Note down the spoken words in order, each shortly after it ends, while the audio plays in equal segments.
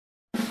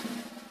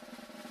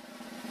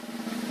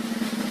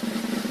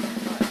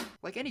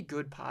like any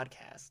good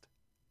podcast,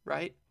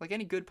 right? Like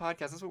any good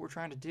podcast, that's what we're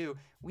trying to do.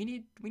 We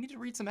need to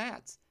read some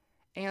ads.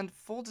 And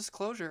full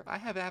disclosure, I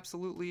have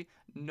absolutely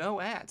no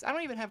ads. I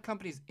don't even have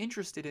companies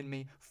interested in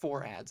me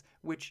for ads,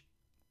 which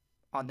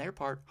on their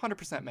part,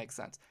 100% makes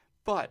sense.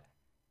 But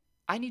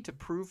I need to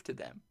prove to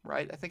them,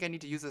 right? I think I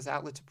need to use this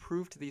outlet to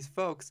prove to these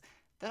folks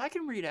that I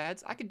can read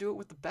ads. I can do it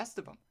with the best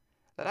of them.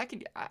 That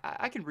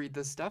I can read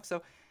this stuff.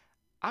 So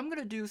I'm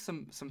going to do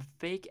some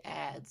fake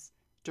ads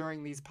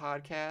during these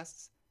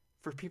podcasts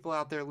for people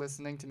out there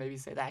listening to maybe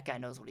say, that guy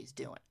knows what he's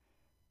doing.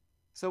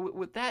 So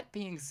with that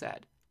being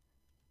said,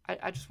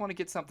 I just want to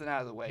get something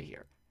out of the way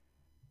here.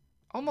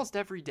 Almost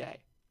every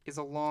day is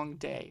a long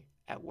day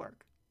at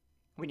work.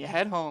 When you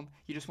head home,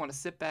 you just want to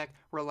sit back,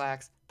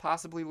 relax,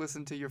 possibly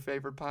listen to your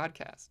favorite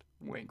podcast.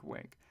 Wink,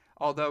 wink.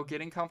 Although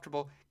getting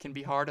comfortable can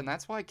be hard, and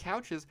that's why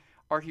couches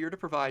are here to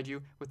provide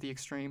you with the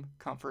extreme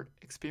comfort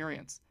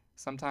experience.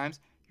 Sometimes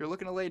you're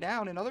looking to lay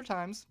down, and other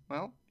times,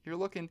 well, you're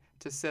looking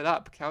to sit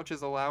up.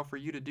 Couches allow for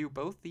you to do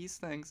both these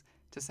things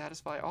to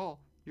satisfy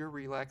all your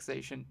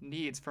relaxation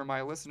needs. For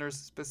my listeners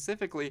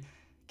specifically,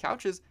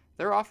 Couches,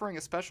 they're offering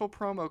a special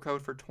promo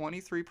code for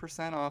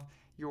 23% off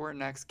your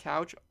next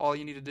couch. All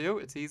you need to do,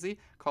 it's easy,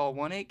 call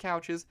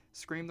 1-8-COUCHES,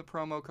 scream the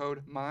promo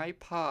code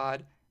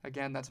MYPOD,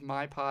 again, that's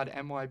MYPOD,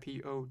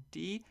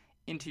 MYPOD,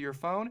 into your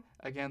phone.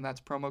 Again,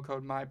 that's promo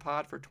code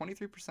MYPOD for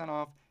 23%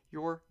 off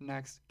your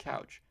next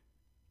couch.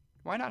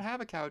 Why not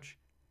have a couch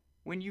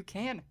when you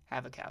can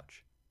have a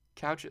couch?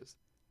 Couches.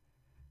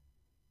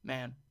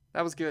 Man,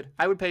 that was good.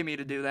 I would pay me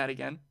to do that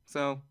again.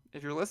 So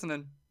if you're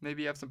listening,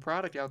 maybe you have some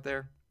product out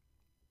there.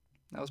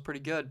 That was pretty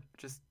good.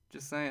 Just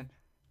saying.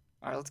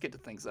 All right, let's get to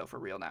things, though, for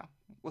real now.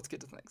 Let's get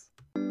to things.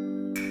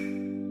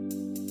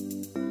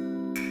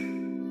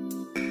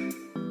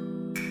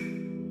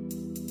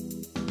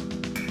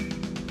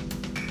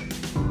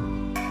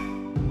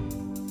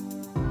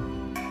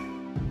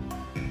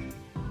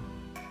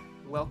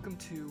 Welcome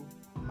to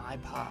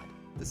MYPOD.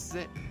 This is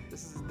it.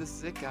 This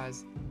is it,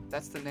 guys.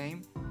 That's the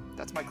name.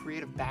 That's my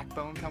creative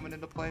backbone coming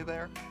into play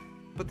there.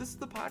 But this is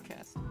the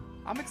podcast.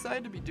 I'm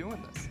excited to be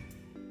doing this.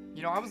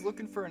 You know, I was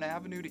looking for an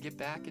avenue to get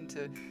back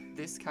into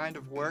this kind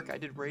of work. I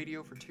did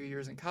radio for 2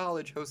 years in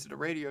college, hosted a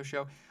radio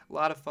show, a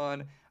lot of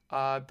fun,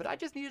 but I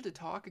just needed to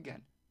talk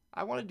again.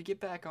 I wanted to get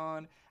back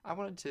on. I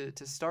wanted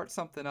to start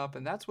something up,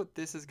 and that's what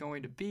this is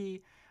going to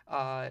be.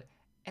 And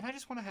I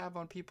just want to have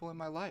on people in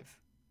my life.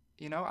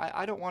 You know,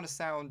 I don't want to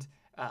sound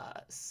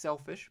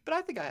selfish, but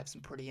I think I have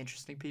some pretty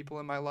interesting people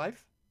in my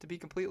life, to be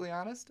completely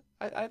honest.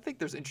 I think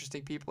there's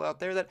interesting people out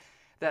there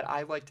that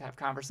I like to have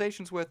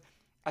conversations with.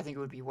 I think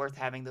it would be worth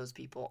having those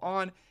people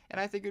on,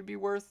 and I think it would be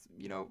worth,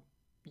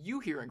 you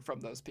hearing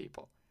from those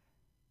people.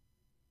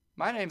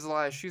 My name's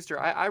Elias Schuster.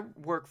 I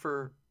work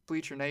for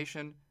Bleacher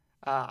Nation.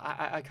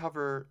 I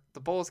cover the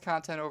Bulls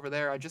content over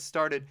there. I just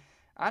started,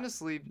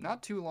 honestly,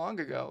 not too long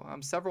ago.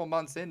 I'm several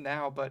months in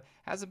now, but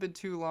hasn't been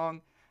too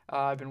long.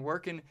 I've been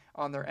working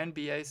on their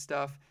NBA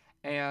stuff,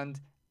 and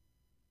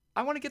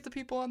I want to get the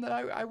people on that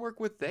I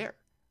work with there.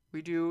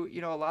 We do,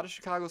 a lot of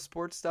Chicago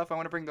sports stuff. I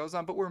want to bring those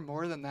on, but we're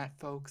more than that,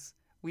 folks.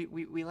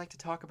 We like to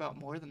talk about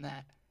more than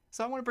that.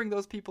 So I want to bring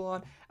those people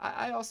on.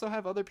 I also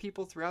have other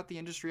people throughout the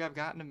industry I've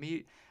gotten to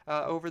meet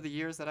over the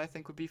years that I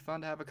think would be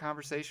fun to have a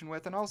conversation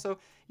with. And also,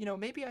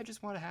 maybe I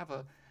just want to have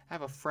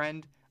a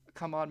friend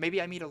come on.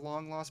 Maybe I meet a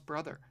long-lost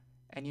brother.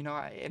 And,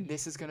 and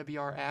this is going to be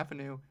our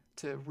avenue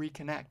to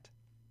reconnect.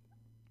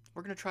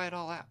 We're going to try it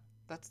all out.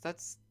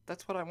 That's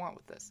what I want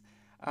with this.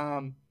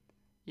 And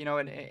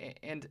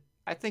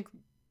I think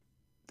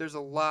there's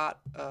a lot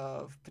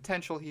of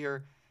potential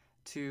here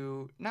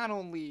to not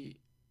only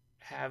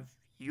have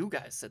you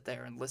guys sit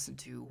there and listen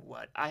to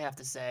what I have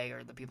to say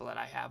or the people that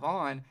I have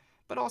on,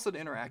 but also to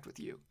interact with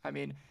you. I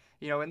mean,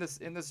 in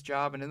this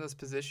job and in this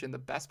position, the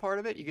best part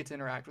of it, you get to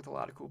interact with a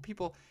lot of cool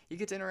people. You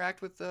get to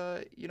interact with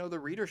the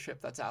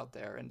readership that's out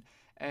there,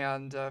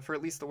 and for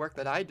at least the work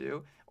that I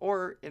do,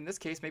 or in this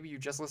case, maybe you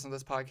just listen to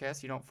this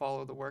podcast, you don't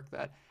follow the work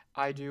that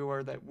I do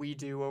or that we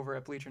do over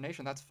at Bleacher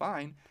Nation. That's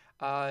fine.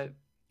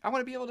 I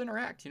want to be able to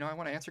interact. I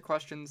want to answer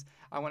questions.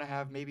 I want to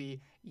have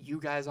maybe you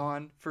guys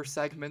on for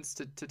segments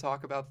to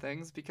talk about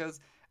things,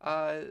 because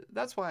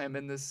that's why I'm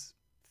in this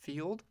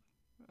field,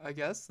 I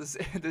guess.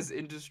 This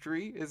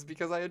industry is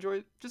because I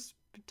enjoy just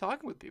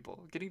talking with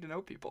people, getting to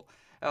know people.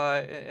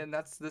 And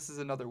this is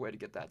another way to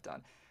get that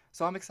done.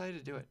 So I'm excited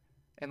to do it.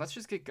 And let's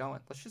just get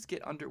going. Let's just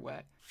get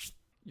underway.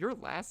 Your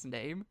last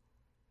name?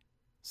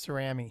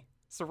 Cerami.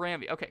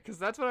 Cerami. Okay, because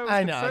that's what I was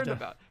concerned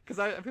about.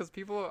 Because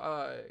people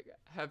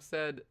have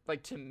said,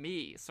 like, to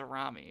me,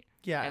 Cerami.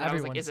 Yeah, and everyone I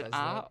was like, is it says A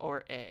that.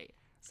 or A?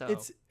 So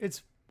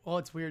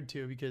it's weird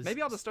too, because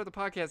maybe I'll just start the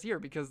podcast here,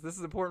 because this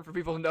is important for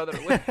people to know that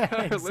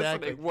are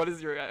Exactly.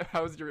 listening.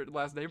 How is your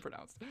last name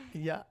pronounced?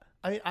 Yeah,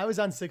 I was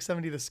on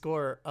 670 The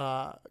Score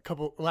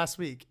last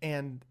week,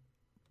 and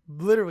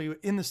literally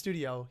in the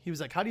studio, he was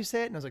like, "How do you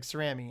say it?" And I was like,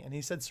 "Cerami," and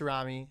he said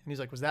Cerami, and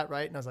he's like, "Was that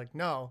right?" And I was like,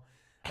 "No."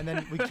 And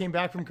then we came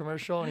back from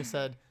commercial, and he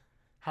said,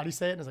 "How do you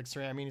say it?" And I was like,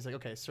 Cerami. And he's like,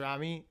 "Okay,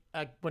 Cerami,"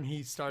 when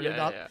he started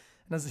up. Yeah.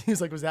 He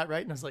was like, was that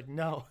right? And I was like,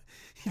 no,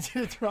 he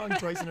did it wrong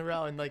twice in a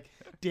row. And like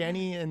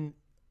Danny and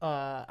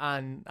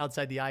on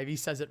Outside the Ivy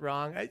says it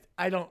wrong.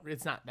 I don't,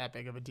 it's not that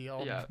big of a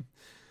deal. Yeah.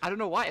 I don't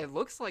know why. It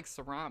looks like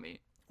Cerami.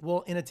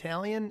 Well, in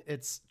Italian,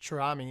 it's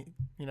Cerami,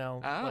 you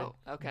know.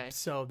 Oh, okay.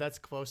 So that's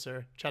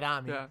closer.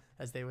 Cerami, Yeah.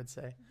 as they would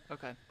say.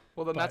 Okay.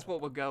 Well, then that's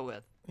what we'll go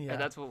with. Yeah.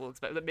 And that's what we'll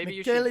expect. Maybe you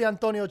Michele should.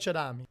 Antonio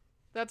Cerami.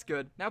 That's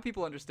good. Now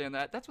people understand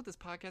that. That's what this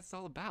podcast is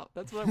all about.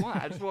 That's what I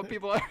want. I just want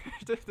people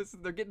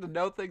they're getting to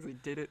know things they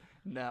didn't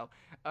know.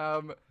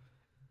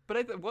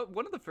 But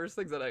one of the first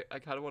things that I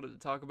kind of wanted to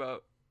talk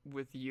about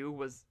with you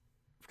was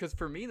because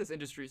for me, this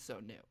industry is so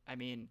new. I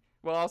mean,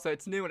 well, also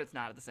it's new and it's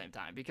not at the same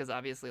time because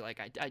obviously, like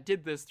I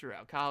did this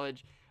throughout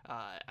college.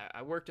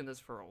 I worked in this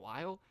for a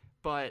while,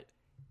 but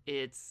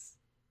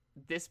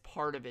this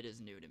part of it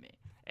is new to me.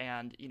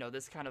 And, you know,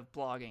 this kind of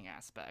blogging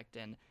aspect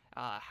and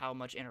how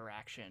much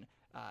interaction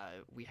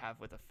we have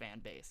with a fan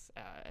base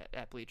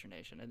at Bleacher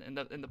Nation.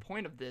 And the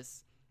point of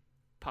this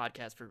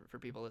podcast for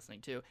people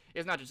listening too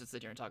is not just to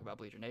sit here and talk about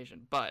Bleacher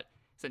Nation, but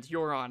since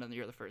you're on and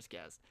you're the first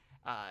guest,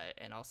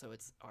 and also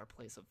it's our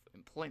place of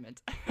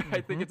employment,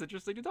 I think it's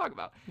interesting to talk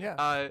about.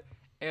 Yeah.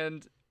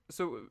 And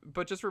so,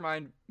 but just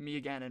remind me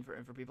again, and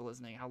for people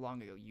listening, how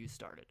long ago you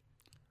started.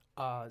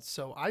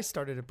 So I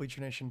started at Bleacher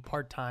Nation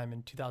part-time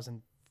in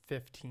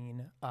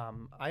 2015.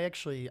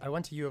 I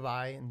went to U of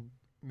I and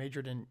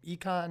majored in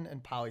econ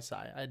and poli-sci.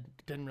 I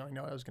didn't really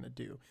know what I was going to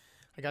do.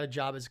 I got a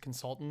job as a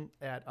consultant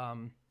at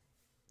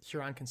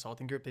Huron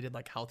Consulting Group. They did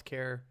like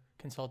healthcare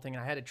consulting,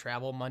 and I had to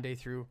travel Monday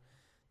through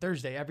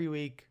Thursday every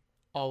week,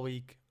 all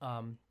week,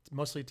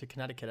 mostly to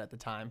Connecticut at the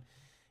time.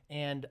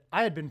 And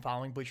I had been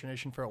following Bleacher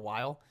Nation for a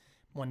while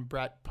when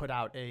Brett put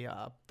out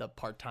the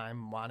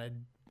part-time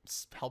wanted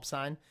help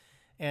sign.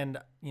 And,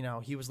 you know,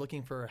 he was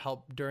looking for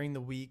help during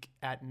the week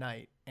at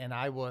night. And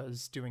I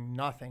was doing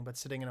nothing but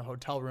sitting in a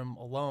hotel room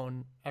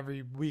alone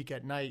every week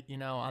at night, you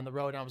know, on the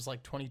road. And I was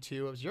like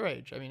 22. I was your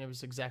age. I mean, it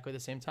was exactly the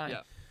same time.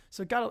 Yeah.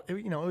 So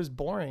it was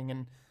boring.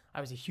 And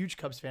I was a huge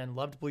Cubs fan,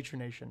 loved Bleacher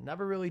Nation.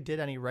 Never really did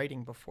any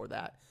writing before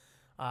that.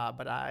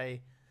 But I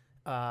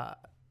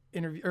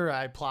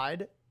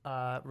applied,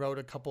 wrote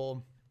a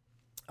couple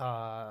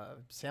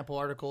sample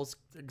articles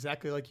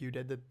exactly like you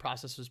did. The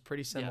process was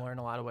pretty similar in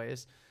a lot of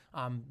ways.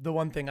 The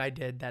one thing I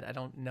did that I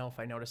don't know if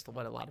I noticed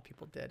what a lot of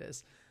people did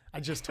is I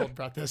just told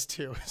Brett this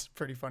too. It's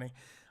pretty funny.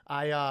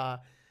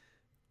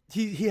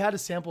 He had a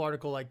sample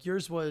article like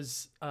yours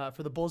was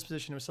for the Bulls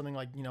position. It was something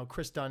like, you know,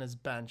 Chris Dunn is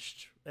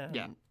benched.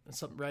 And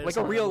something, right? Like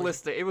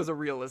it was a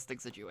realistic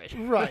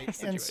situation.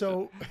 Right. And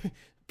so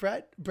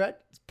Brett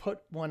put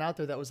one out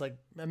there that was like,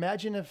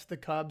 imagine if the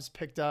Cubs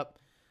picked up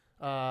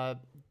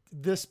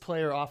this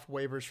player off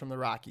waivers from the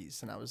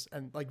Rockies.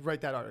 And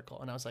write that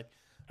article. And I was like,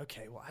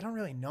 okay, well, I don't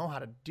really know how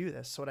to do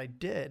this. So what I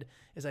did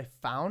is it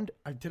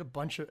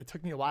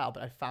took me a while,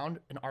 but I found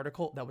an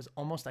article that was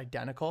almost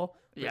identical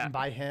written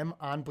by him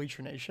on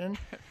Bleacher Nation.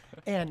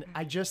 And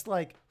I just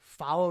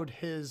followed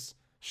his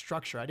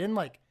structure. I didn't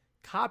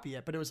copy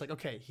it, but it was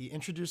okay, he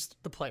introduced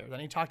the player, then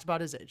he talked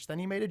about his age, then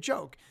he made a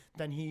joke,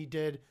 then he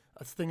did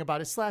a thing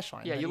about his slash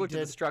line. Yeah, you looked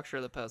at the structure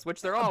of the post,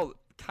 which they're all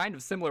kind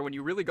of similar when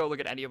you really go look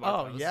at any of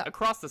our posts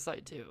across the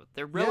site too.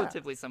 They're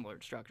relatively similar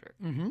in structure.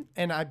 Mm-hmm.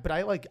 And I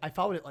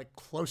followed it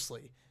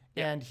closely.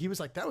 Yeah. And he was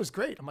like, that was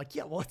great. I'm like,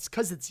 yeah, well, it's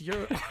because it's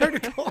your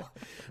article.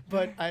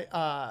 But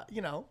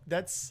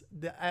that's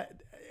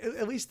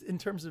at least in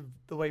terms of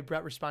the way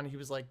Brett responded, he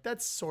was like,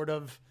 that's sort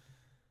of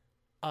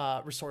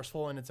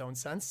resourceful in its own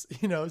sense,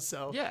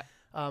 So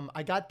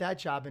I got that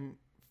job, and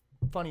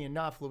funny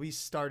enough, Luis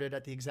started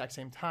at the exact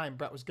same time.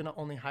 Brett was going to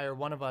only hire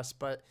one of us,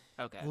 but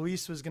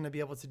Luis was going to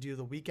be able to do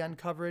the weekend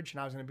coverage, and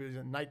I was going to do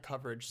the night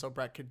coverage, so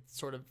Brett could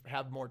sort of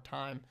have more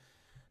time.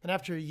 Then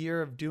after a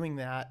year of doing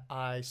that,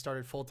 I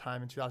started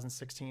full-time in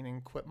 2016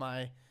 and quit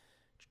my,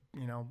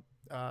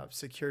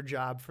 secure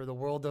job for the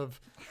world of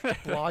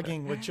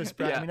blogging with just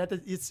Brett. I mean,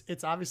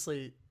 it's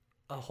obviously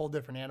a whole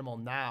different animal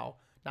now.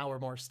 Now we're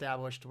more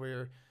established.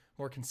 We're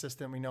more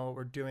consistent. We know what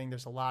we're doing.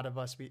 There's a lot of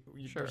us.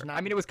 Sure.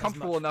 It was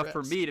comfortable enough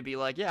for me to be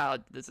like, yeah,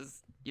 this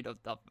is,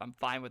 I'm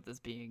fine with this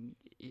being,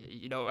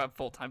 a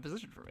full-time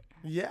position for me.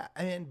 Yeah.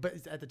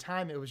 But at the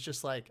time it was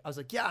just I was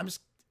like, yeah, I'm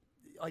just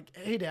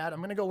hey Dad, I'm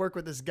going to go work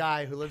with this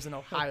guy who lives in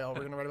Ohio.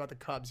 We're going to write about the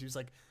Cubs. He was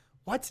like,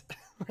 what?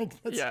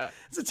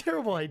 It's a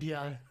terrible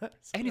idea.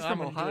 And he's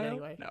from Ohio.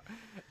 Anyway. No.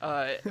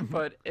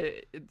 But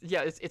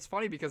it's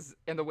funny because,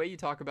 and the way you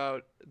talk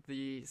about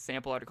the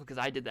sample article,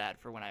 because I did that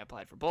for when I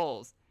applied for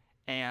Bulls.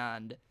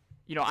 And,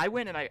 I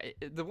went and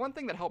the one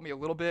thing that helped me a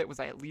little bit was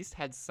I at least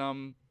had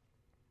some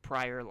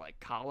prior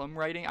column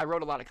writing. I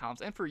wrote a lot of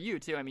columns, and for you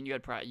too. I mean, you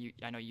had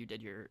I know you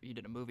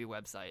did a movie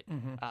website,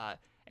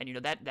 and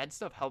that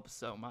stuff helps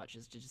so much,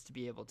 is just to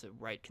be able to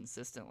write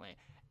consistently.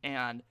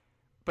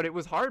 But it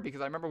was hard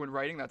because I remember when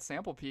writing that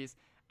sample piece,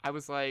 I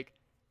was like,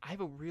 I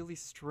have a really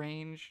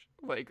strange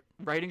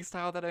writing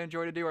style that I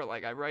enjoy to do, or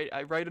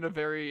I write in a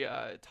very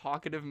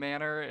talkative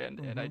manner,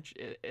 and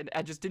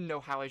I just didn't know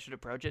how I should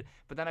approach it.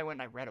 But then I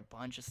went and I read a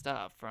bunch of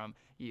stuff from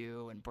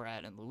you and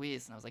Brett and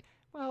Luis, and I was like,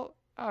 well,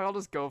 all right, I'll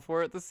just go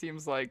for it. This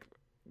seems like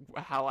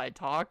how I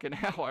talk and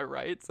how I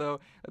write, so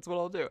that's what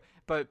I'll do.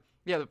 But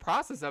yeah, the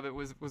process of it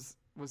was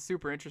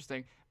super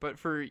interesting. But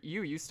for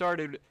you, you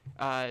started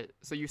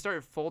so you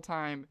started full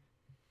time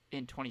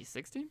in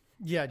 2016.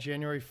 Yeah,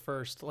 January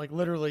 1st. Like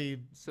literally,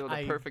 So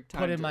the perfect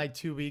time put in to- my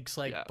 2 weeks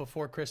Yeah.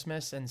 before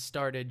Christmas and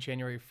started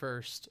January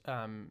 1st.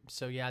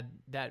 So yeah,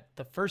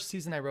 the first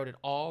season I wrote it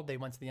all. They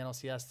went to the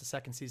NLCS. The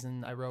second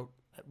season I wrote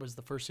was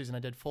the first season I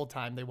did full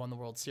time. They won the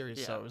World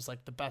Series, so Yeah. it was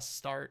like the best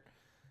start.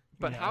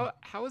 But you know?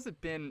 how has it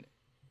been?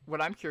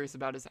 What I'm curious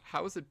about is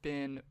how has it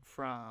been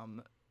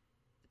from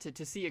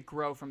to see it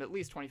grow from at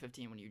least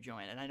 2015 when you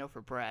joined. And I know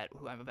for Brett,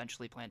 who I'm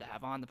eventually plan to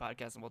have on the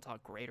podcast, and we'll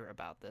talk greater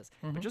about this.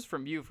 Mm-hmm. But just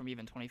from you, from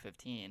even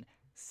 2015,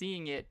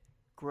 seeing it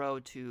grow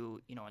to,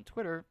 you know, on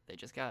Twitter,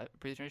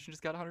 Bleacher Nation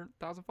just got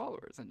 100,000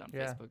 followers, and on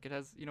Yeah. Facebook it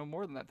has, you know,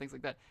 more than that, things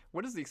like that.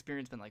 What has the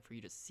experience been like for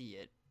you to see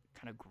it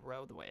kind of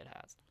grow the way it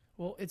has?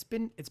 Well, it's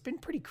been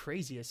pretty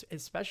crazy,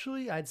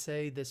 especially I'd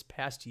say this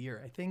past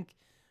year. I think,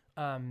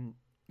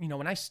 you know,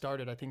 when I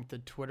started, I think the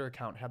Twitter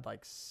account had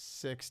like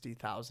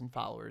 60,000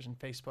 followers, and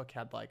Facebook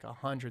had like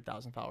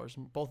 100,000 followers,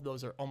 and both of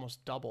those are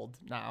almost doubled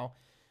now,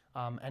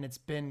 and it's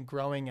been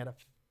growing at a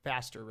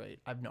faster rate,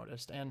 I've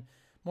noticed. And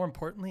more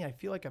importantly, I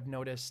feel like I've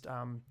noticed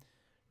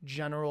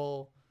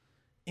general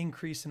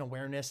increase in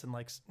awareness and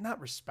like not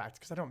respect,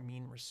 because I don't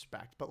mean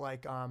respect, but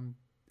like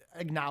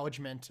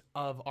acknowledgement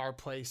of our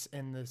place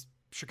in this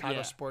Chicago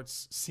Yeah.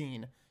 sports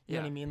scene. You know Yeah.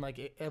 what I mean?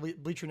 Like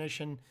Bleacher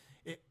Nation,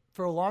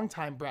 for a long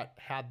time, Brett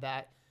had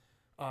that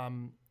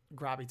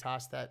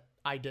gravitas that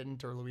I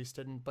didn't or Luis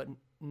didn't. But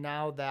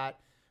now that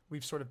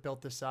we've sort of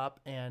built this up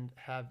and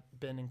have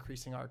been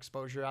increasing our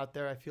exposure out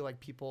there, I feel like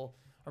people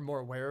are more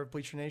aware of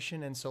Bleacher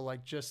Nation. And so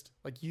like just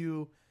like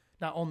you,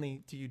 not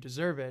only do you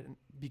deserve it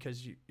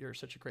because you're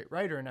such a great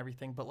writer and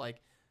everything, but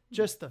like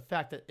just the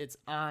fact that it's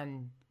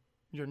on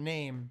your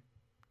name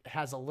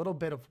has a little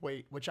bit of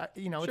weight, which Sure.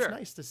 it's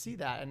nice to see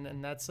that.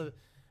 And that's a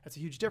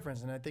huge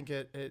difference. And I think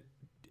it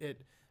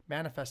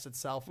manifests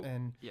itself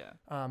in Yeah.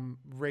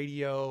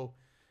 radio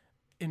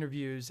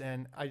interviews,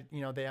 and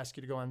they ask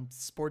you to go on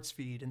sports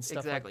feed and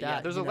stuff Exactly. like that.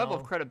 Yeah. There's you a level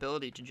know? of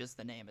credibility to just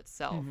the name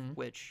itself, Mhm.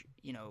 which,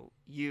 you know,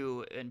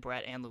 you and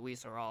Brett and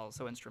Luis are all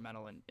so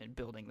instrumental in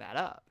building that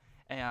up.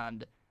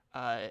 And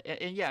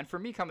yeah, and for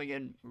me coming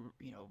in,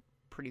 you know,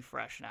 pretty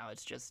fresh now,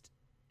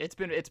 it's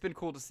been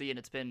cool to see, and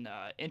it's been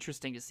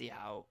interesting to see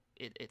how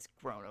it's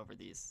grown over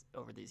these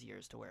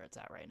years to where it's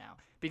at right now.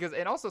 Because,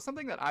 and also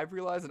something that I've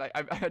realized, and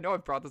I know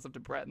I've brought this up to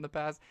Brett in the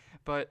past,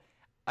 but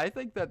I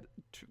think that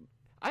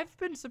I've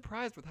been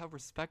surprised with how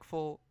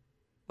respectful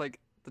like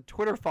the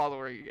Twitter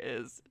following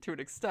is to an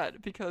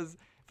extent, because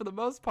for the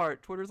most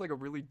part Twitter's like a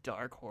really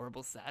dark,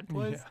 horrible, sad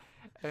place.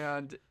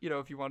 And, you know,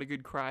 if you want a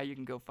good cry, you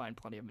can go find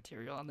plenty of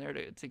material on there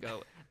to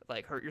go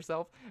like hurt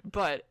yourself.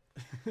 But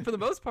for the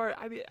most part,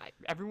 I mean,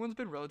 everyone's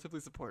been relatively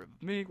supportive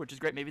of me, which is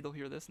great. Maybe they'll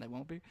hear this and they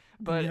won't be.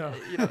 But Yeah.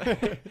 you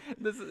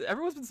know,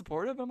 everyone's been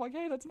supportive. I'm like,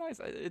 hey, that's nice.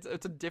 It's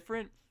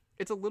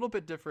a little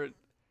bit different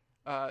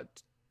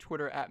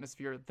Twitter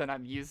atmosphere than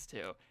I'm used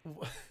to.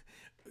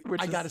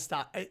 I gotta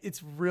stop.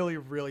 It's really,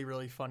 really,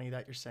 really funny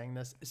that you're saying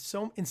this.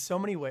 So in so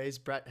many ways,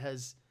 Brett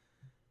has.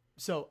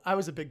 So I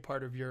was a big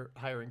part of your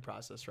hiring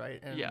process, right?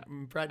 And Yeah.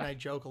 Brett and I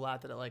joke a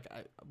lot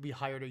that we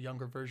hired a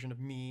younger version of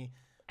me,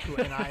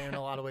 and I, in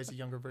a lot of ways, a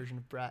younger version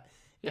of Brett.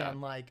 Yeah.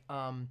 And like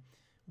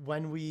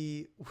when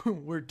we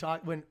were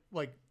talking,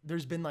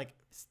 there's been like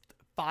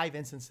 5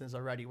 instances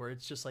already where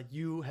it's just like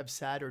you have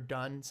said or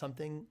done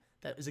something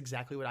that is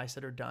exactly what I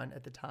said or done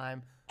at the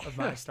time of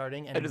my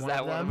starting. And is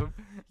that one of them?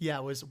 Yeah,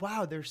 was,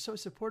 wow, they're so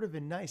supportive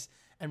and nice.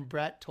 And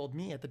Brett told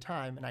me at the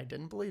time, and I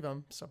didn't believe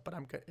him. So, but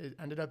it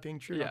ended up being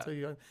true. Yeah. I'll tell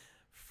you,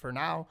 for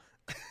now.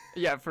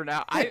 Yeah, for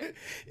now.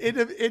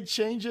 It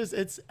changes.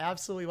 It's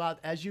absolutely wild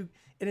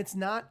and it's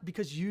not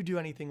because you do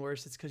anything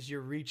worse. It's because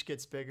your reach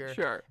gets bigger.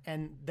 Sure.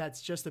 And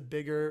that's just a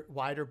bigger,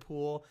 wider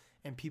pool,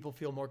 and people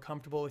feel more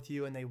comfortable with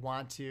you, and they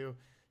want to,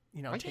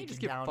 Why can't you take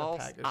just you get down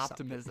false a peg or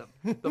optimism?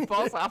 The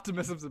false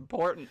optimism's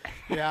important.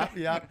 Yeah.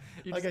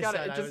 You Like just I gotta.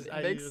 said, It just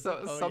I makes use-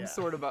 some yeah.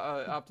 sort of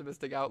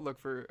optimistic outlook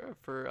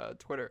for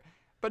Twitter.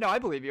 But no, I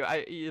believe you.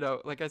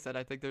 Like I said,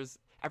 I think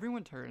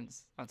everyone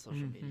turns on social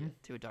media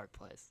to a dark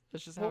place.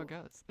 That's just how it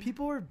goes.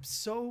 People are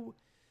so,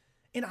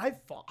 and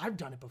I've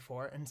done it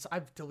before, and so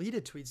I've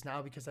deleted tweets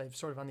now because I'm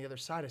sort of on the other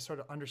side. I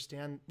sort of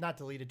understand, not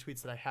deleted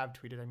tweets that I have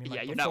tweeted. I mean, Yeah,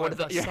 like you're before not one of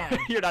I those. pressed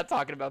send. You're not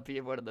talking about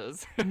being one of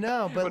those.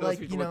 No, but one of those like,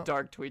 people with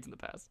dark tweets in the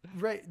past.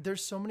 Right.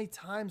 There's so many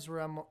times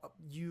where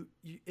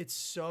it's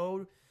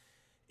so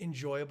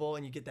enjoyable,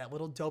 and you get that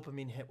little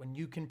dopamine hit when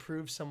you can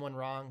prove someone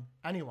wrong,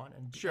 anyone,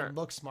 and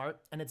look smart.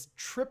 And it's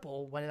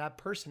triple when that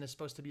person is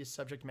supposed to be a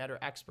subject matter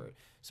expert.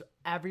 So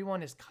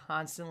everyone is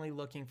constantly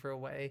looking for a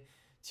way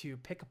to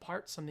pick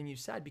apart something you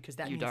said, because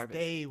that means Darvish.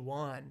 they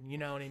won. You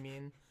know what I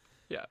mean?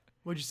 Yeah.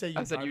 What'd you say?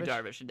 I said you,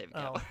 Darvish, and David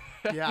Oh,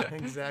 Campbell. yeah,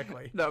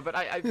 exactly. No, but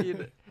I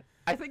mean,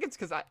 I think it's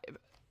because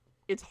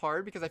it's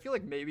hard because I feel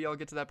like maybe I'll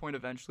get to that point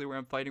eventually where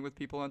I'm fighting with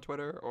people on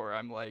Twitter, or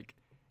I'm like,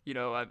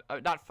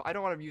 I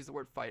don't want to use the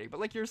word fighting, but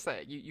like you're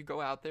saying, you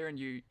go out there and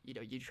you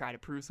try to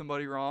prove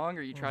somebody wrong,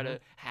 or you try to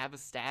have a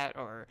stat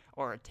or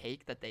a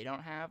take that they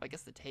don't have. I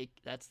guess the take,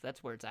 that's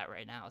where it's at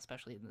right now,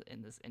 especially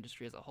in this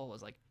industry as a whole,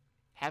 is like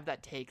have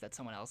that take that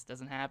someone else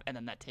doesn't have, and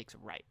then that take's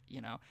right,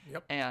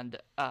 Yep. And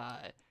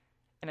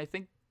I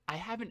think I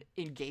haven't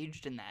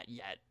engaged in that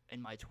yet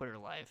in my Twitter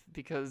life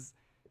because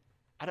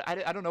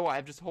I don't know why.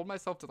 I've just told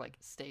myself to like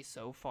stay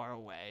so far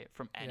away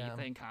from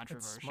anything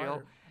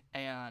controversial,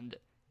 and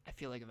I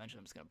feel like eventually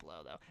I'm just gonna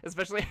blow though,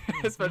 especially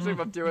if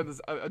I'm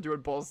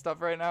doing Bulls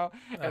stuff right now,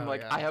 and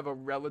I have a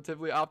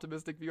relatively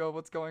optimistic view of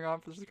what's going on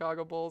for the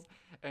Chicago Bulls,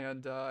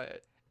 and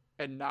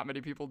not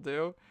many people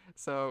do.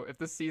 So if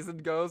this season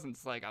goes and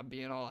it's like I'm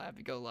being all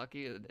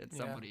happy-go-lucky and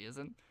somebody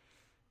isn't,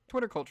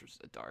 Twitter culture's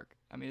dark.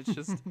 I mean, it's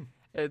just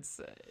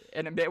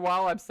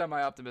while I'm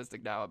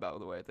semi-optimistic now about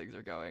the way things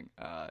are going,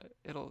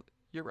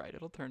 you're right,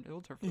 it'll turn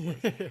for the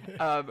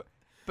worse.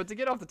 But to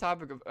get off the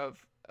topic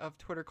of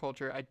Twitter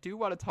culture, I do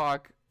want to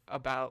talk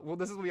about, well,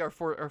 this will be our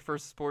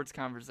first sports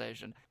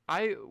conversation.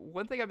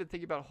 One thing I've been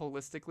thinking about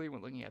holistically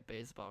when looking at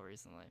baseball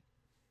recently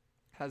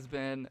has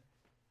been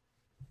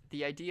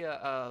the idea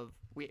of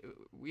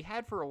we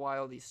had for a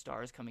while these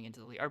stars coming into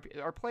the league,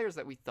 our players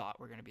that we thought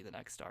were going to be the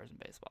next stars in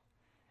baseball.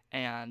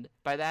 And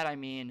by that I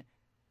mean,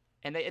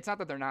 it's not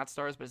that they're not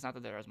stars, but it's not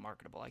that they're as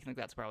marketable. I think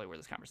that's probably where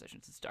this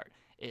conversation should start,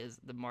 is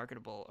the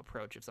marketable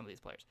approach of some of these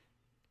players.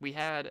 We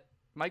had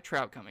Mike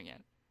Trout coming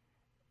in,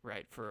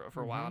 right, for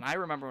a while. And I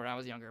remember when I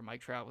was younger,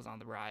 Mike Trout was on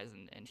the rise,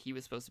 and he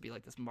was supposed to be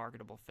like this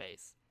marketable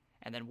face.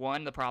 And then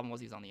one, the problem was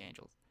he was on the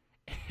Angels.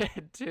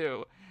 And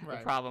two, the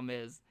problem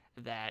is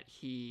that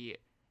he,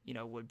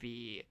 would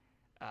be,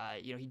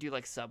 he'd do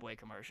like Subway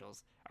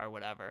commercials or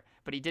whatever.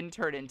 But he didn't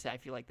turn into, I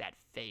feel like, that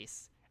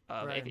face.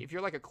 If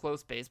you're like a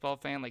close baseball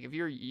fan, like if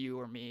you're you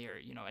or me or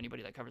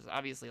anybody that covers,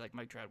 obviously like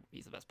Mike Trout,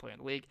 he's the best player in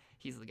the league,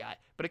 he's the guy.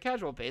 But a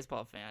casual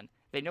baseball fan,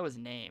 they know his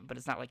name, but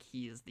it's not like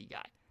he is the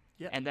guy.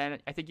 Yeah. And then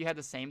I think you had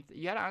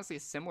honestly a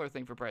similar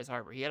thing for Bryce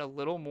Harper. He had a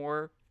little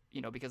more,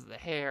 because of the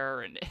hair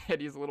and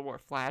he's a little more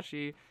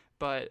flashy.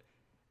 But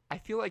I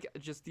feel like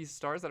just these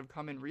stars that have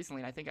come in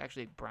recently, and I think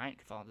actually Bryant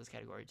could fall into this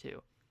category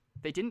too,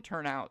 they didn't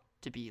turn out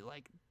to be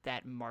like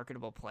that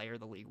marketable player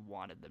the league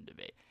wanted them to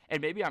be.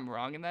 And maybe I'm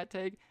wrong in that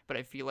take, but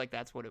I feel like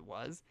that's what it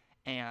was.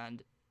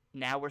 And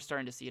now we're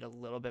starting to see it a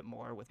little bit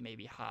more with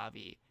maybe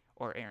Javi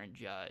or Aaron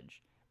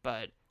Judge.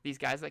 But these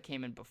guys that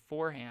came in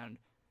beforehand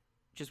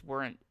just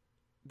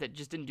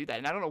didn't do that.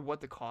 And I don't know what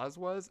the cause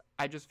was.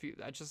 I just feel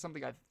that's just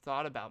something I've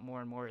thought about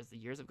more and more as the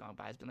years have gone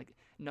by. It's been like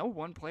no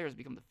one player has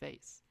become the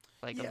face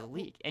of the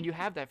league. And you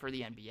have that for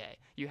the NBA.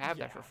 You have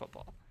that for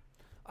football.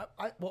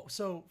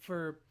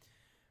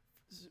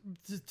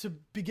 To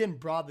begin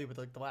broadly with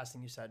like the last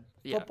thing you said,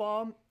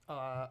 football,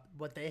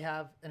 what they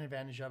have an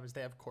advantage of is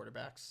they have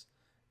quarterbacks,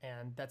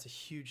 and that's a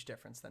huge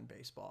difference than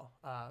baseball.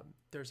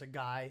 There's a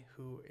guy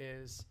who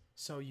is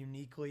so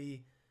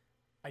uniquely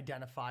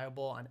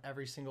identifiable on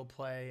every single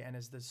play and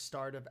is the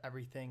start of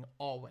everything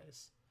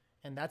always,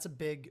 and that's a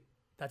big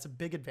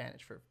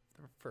advantage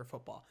for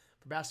football.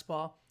 For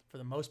basketball, for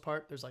the most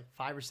part, there's like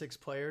 5 or 6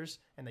 players,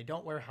 and they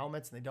don't wear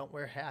helmets and they don't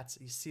wear hats.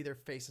 You see their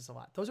faces a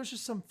lot. Those are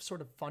just some sort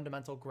of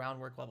fundamental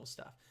groundwork level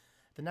stuff.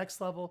 The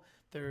next level,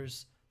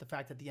 there's the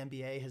fact that the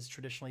NBA has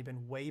traditionally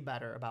been way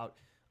better about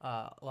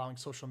allowing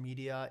social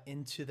media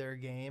into their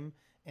game,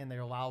 and they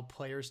allow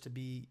players to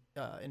be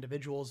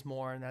individuals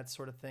more, and that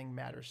sort of thing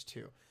matters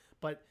too.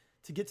 But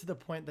to get to the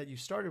point that you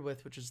started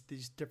with, which is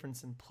these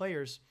difference in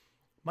players,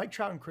 Mike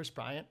Trout and Chris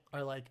Bryant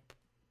are like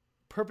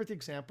perfect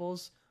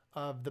examples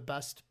of the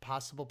best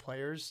possible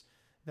players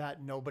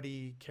that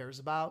nobody cares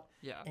about.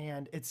 Yeah.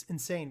 And it's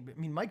insane. I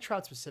mean, Mike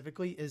Trout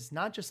specifically is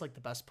not just like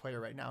the best player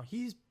right now.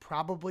 He's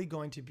probably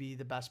going to be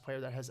the best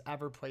player that has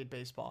ever played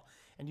baseball.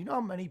 And you know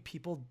how many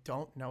people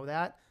don't know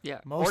that?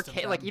 Yeah. Most of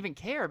them. Like even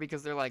care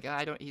because they're like,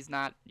 he's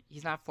not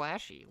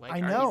flashy. Like, I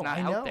know, he's not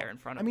out there in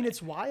front of me. I mean,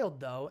 it's wild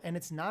though. And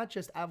it's not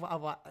just,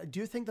 I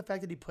do think the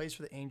fact that he plays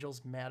for the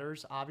Angels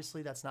matters.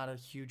 Obviously that's not a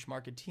huge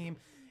market team,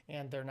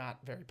 and they're not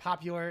very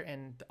popular,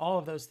 and all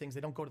of those things.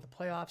 They don't go to the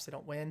playoffs. They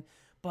don't win.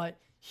 But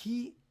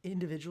he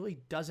individually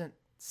doesn't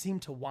seem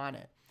to want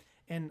it.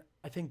 And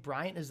I think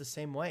Bryant is the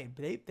same way.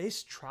 They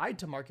tried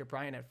to market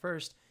Bryant at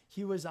first.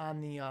 He was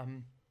on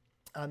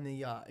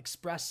the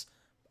Express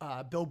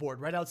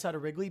billboard right outside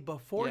of Wrigley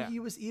before he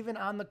was even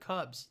on the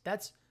Cubs.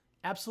 That's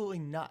absolutely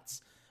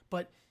nuts.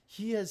 But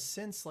he has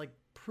since like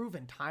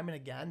proven time and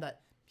again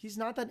that he's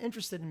not that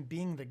interested in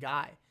being the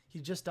guy. He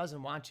just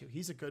doesn't want to.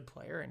 He's a good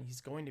player, and he's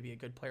going to be a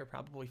good player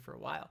probably for a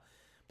while.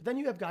 But then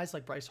you have guys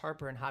like Bryce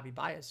Harper and Javi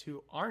Baez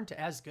who aren't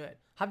as good.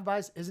 Javi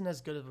Baez isn't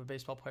as good of a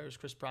baseball player as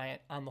Chris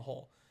Bryant on the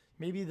whole.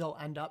 Maybe they'll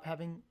end up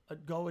having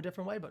go a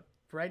different way, but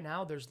for right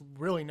now, there's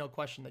really no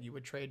question that you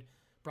would trade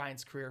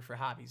Bryant's career for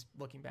Javi's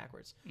looking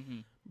backwards.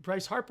 Mm-hmm.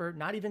 Bryce Harper,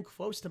 not even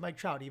close to Mike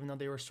Trout, even though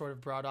they were sort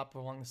of brought up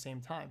along the same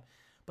time.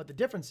 But the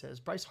difference is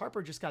Bryce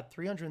Harper just got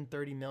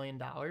 $330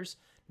 million,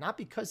 not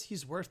because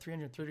he's worth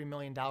 $330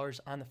 million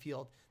on the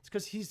field. It's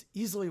because he's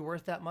easily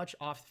worth that much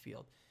off the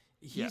field.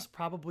 he's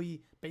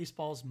probably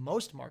baseball's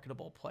most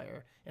marketable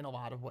player in a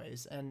lot of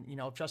ways. And, you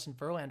know, if Justin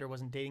Verlander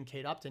wasn't dating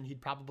Kate Upton,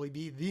 he'd probably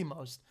be the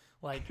most,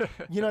 like,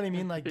 you know what I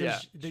mean? Like,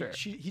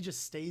 he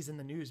just stays in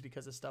the news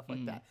because of stuff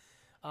like that.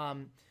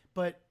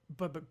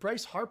 But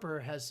Bryce Harper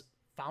has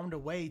found a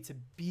way to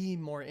be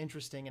more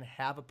interesting and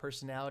have a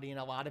personality. And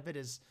a lot of it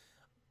is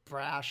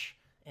brash,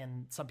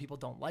 and some people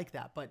don't like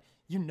that. But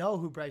you know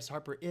who Bryce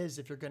Harper is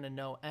if you're going to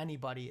know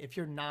anybody, if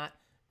you're not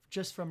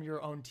just from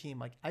your own team.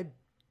 Like, I'm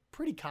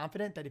pretty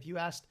confident that if you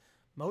asked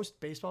most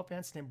baseball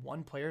fans to name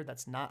one player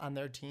that's not on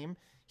their team,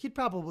 he'd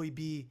probably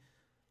be,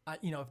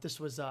 you know, if this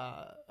was,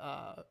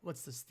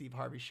 what's the Steve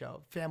Harvey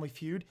show? Family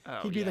Feud.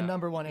 He'd be the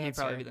number one answer. He'd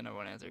probably be the number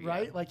one answer.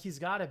 Right? Yeah. Like, he's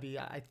got to be,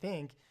 I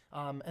think.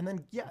 And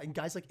then, and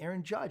guys like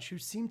Aaron Judge, who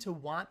seem to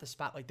want the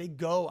spotlight. They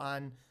go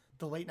on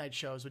the late night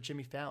shows with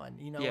Jimmy Fallon.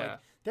 You know, like,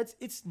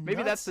 it's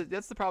maybe nuts.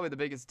 that's probably the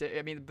biggest.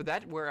 I mean, but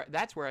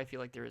that's where I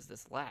feel like there is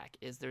this lack.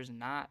 Is there's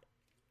not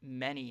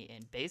many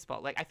in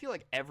baseball. Like, I feel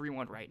like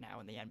everyone right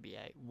now in the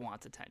NBA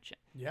wants attention.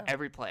 Yeah.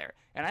 Every player.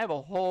 And I have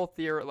a whole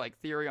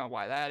theory on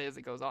why that is.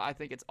 It goes all, I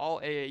think it's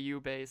all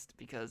AAU based,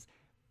 because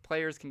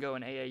players can go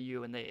in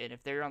AAU and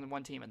if they're on the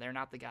one team and they're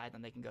not the guy,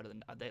 then they can go to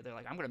they're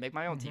like, I'm going to make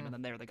my own team, and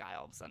then they're the guy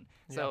all of a sudden.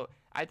 So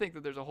I think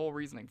that there's a whole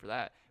reasoning for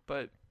that.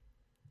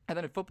 And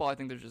then in football, I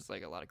think there's just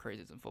like a lot of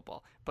crazies in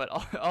football. But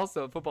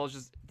also, football is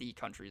just the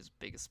country's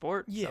biggest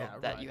sport. So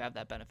that you have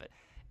that benefit.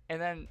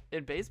 And then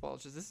in baseball,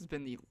 it's just, this has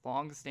been the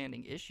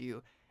long-standing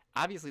issue.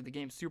 Obviously, the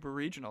game's super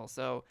regional,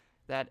 so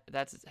that's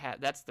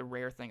the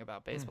rare thing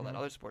about baseball that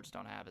other sports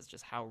don't have, is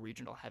just how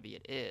regional heavy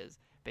it is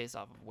based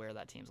off of where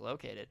that team's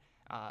located.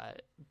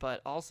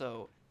 But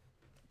also,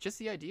 just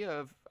the idea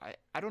of,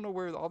 I don't know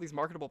where all these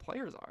marketable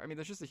players are. I mean,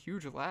 there's just a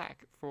huge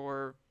lack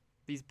for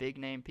these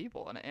big-name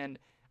people. And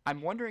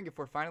I'm wondering if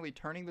we're finally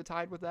turning the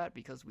tide with that,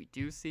 because we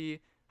do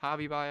see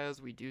Javi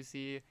Baez, we do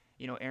see,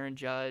 you know, Aaron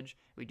Judge,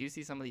 we do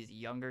see some of these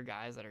younger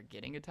guys that are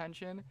getting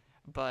attention,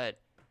 but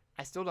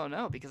I still don't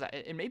know, because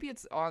and maybe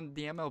it's on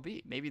the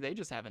MLB. Maybe they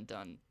just haven't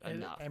done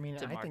enough. I mean,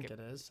 I think it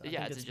is. To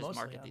just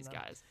market these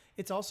guys.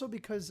 It's also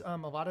because a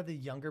lot of the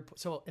younger,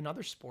 so in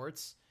other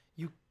sports,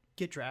 you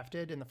get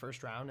drafted in the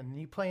first round and then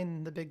you play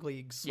in the big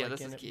leagues. Yeah,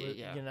 this is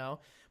key. You know,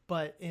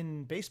 but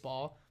in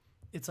baseball,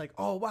 it's like,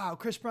 oh wow,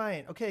 Chris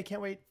Bryant. Okay,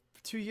 can't wait.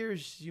 2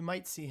 years, you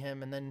might see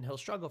him, and then he'll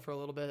struggle for a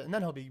little bit, and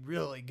then he'll be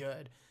really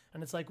good.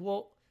 And it's like,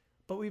 well,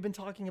 but we've been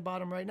talking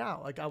about him right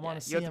now. Like, I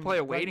want to see him. You have to play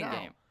a waiting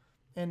game.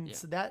 And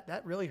so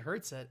that really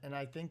hurts it. And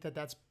I think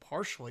that's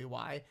partially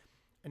why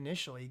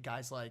initially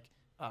guys like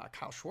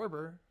Kyle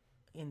Schwarber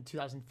in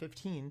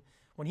 2015,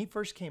 when he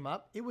first came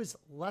up, it was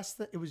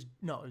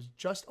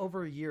just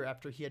over a year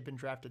after he had been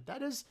drafted. That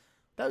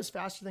was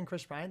faster than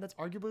Chris Bryant. That's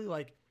arguably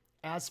like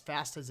as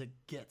fast as it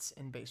gets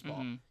in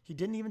baseball. He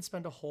didn't even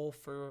spend a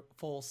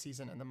full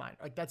season in the minor.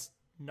 Like, that's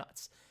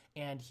nuts.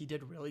 And he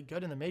did really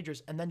good in the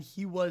majors. And then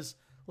he was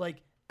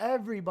like,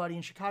 everybody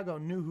in Chicago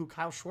knew who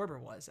Kyle Schwarber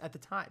was at the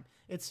time.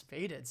 It's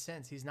faded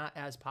since. He's not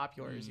as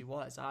popular as he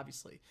was,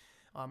 obviously.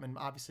 And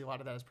obviously a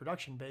lot of that is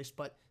production based,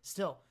 but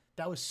still,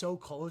 that was so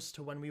close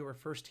to when we were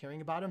first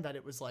hearing about him that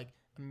it was like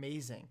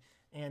amazing.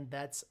 And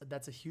that's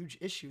a huge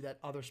issue that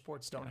other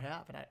sports don't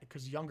have. And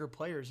because younger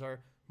players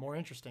are more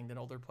interesting than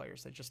older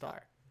players. They just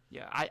are.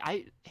 Yeah,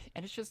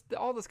 and it's just,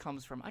 all this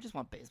comes from, I just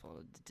want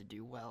baseball to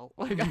do well.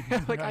 Like,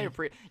 I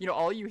appreciate, you know,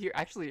 all you hear,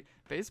 actually,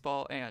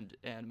 baseball and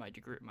my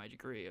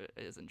degree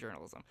is in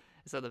journalism.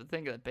 So the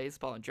thing that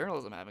baseball and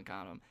journalism have in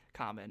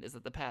common is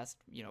that the past,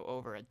 you know,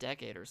 over a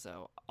decade or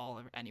so,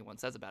 all anyone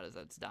says about it is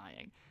that it's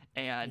dying.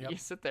 And you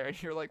sit there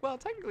and you're like, well,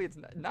 technically it's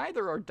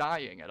neither are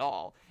dying at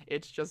all.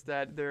 It's just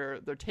that they're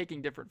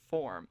taking different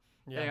form.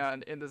 Yeah.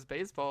 And in this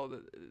baseball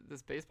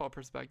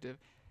perspective,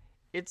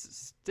 it's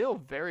still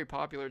very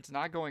popular. It's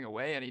not going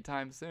away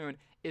anytime soon.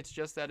 It's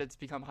just that it's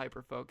become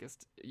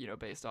hyper-focused, you know,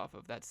 based off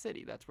of that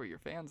city. That's where your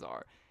fans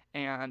are.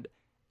 And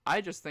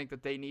I just think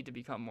that they need to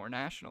become more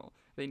national.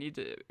 They need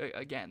to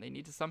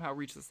somehow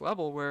reach this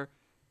level where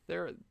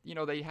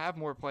they have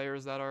more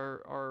players that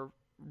are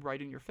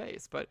right in your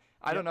face. But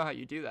I don't know how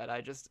you do that.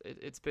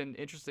 It's been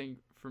interesting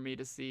for me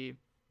to see,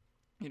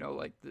 you know,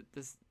 like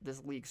this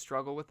league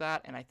struggle with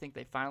that, and I think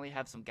they finally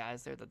have some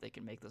guys there that they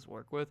can make this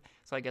work with.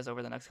 So I guess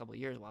over the next couple of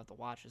years, we'll have to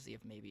watch to see if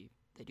maybe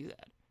they do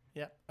that.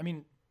 Yeah, I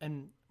mean,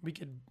 and we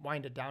could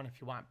wind it down if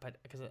you want, but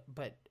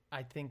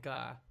I think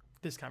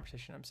this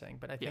conversation I'm saying,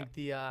 but I think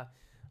the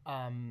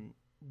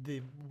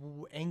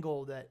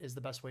angle that is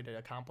the best way to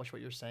accomplish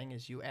what you're saying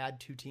is you add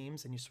two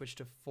teams and you switch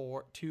to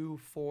four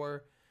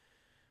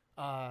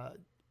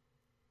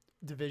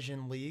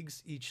division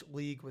leagues, each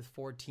league with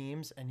 4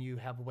 teams, and you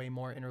have way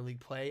more interleague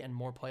play and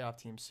more playoff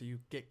teams. So you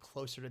get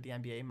closer to the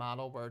NBA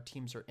model where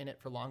teams are in it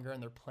for longer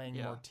and they're playing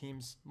more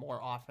teams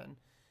more often.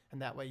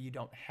 And that way you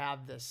don't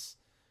have this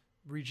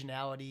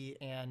regionality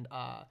and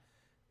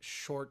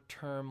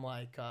short-term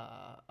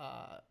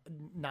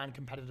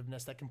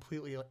non-competitiveness that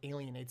completely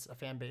alienates a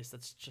fan base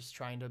that's just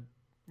trying to,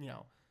 you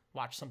know,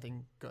 watch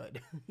something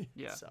good.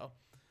 So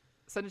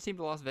send a team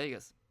to Las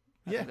Vegas.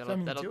 I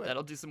think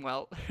that'll do some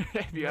well.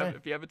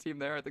 If you have a team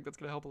there, I think that's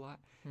going to help a lot.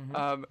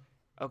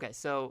 Okay,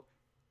 so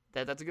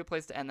that's a good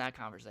place to end that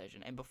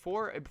conversation. And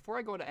before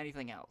I go to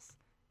anything else,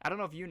 I don't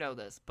know if you know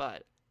this,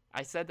 but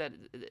I said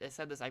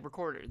this. I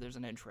recorded. There's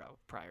an intro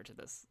prior to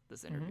this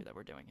interview that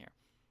we're doing here,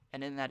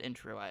 and in that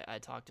intro, I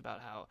talked about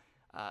how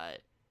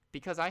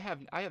because I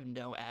have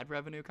no ad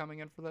revenue coming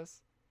in for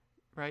this,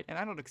 right? And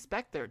I don't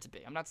expect there to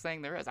be. I'm not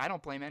saying there is. I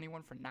don't blame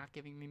anyone for not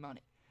giving me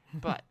money,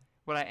 but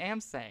what I am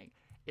saying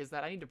is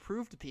that I need to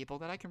prove to people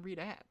that I can read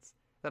ads,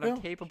 that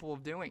I'm capable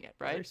of doing it,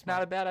 right? It's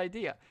not a bad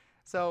idea.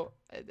 So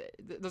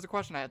there's a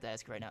question I have to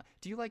ask you right now.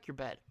 Do you like your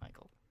bed,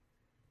 Michael?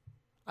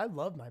 I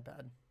love my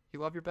bed. You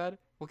love your bed?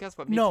 Well, guess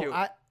what? Me too.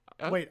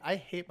 Wait, I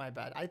hate my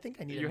bed. I think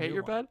I need a new one. You hate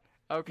your bed?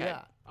 Okay.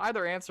 Yeah.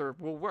 Either answer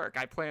will work.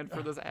 I planned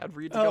for this ad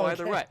read to go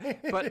either way.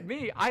 But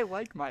me, I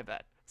like my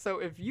bed. So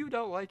if you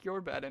don't like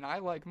your bed and I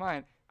like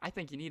mine, I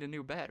think you need a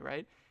new bed,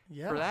 right?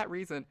 Yeah. For that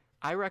reason,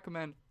 I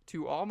recommend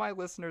to all my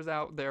listeners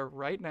out there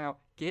right now,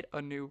 get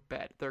a new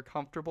bed. They're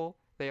comfortable.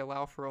 They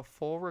allow for a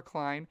full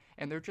recline,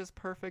 and they're just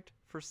perfect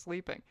for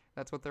sleeping.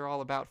 That's what they're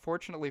all about.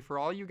 Fortunately, for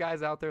all you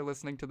guys out there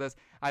listening to this,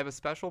 I have a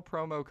special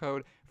promo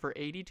code for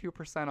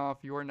 82% off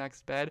your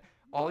next bed.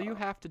 All you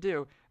have to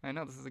do, I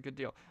know this is a good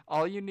deal,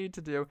 all you need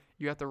to do,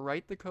 you have to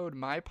write the code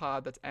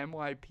MYPOD, that's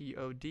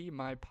MYPOD,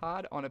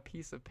 MYPOD, on a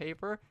piece of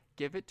paper,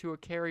 give it to a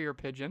carrier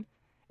pigeon,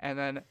 and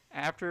then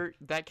after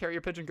that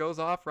carrier pigeon goes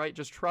off, right,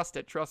 just trust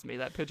it. Trust me,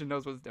 that pigeon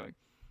knows what it's doing.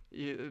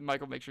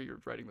 Michael, make sure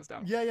you're writing this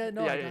down. Yeah,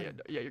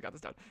 you got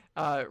this down.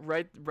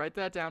 Write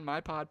that down,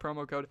 MyPod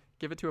promo code,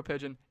 give it to a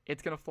pigeon.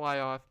 It's going to fly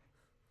off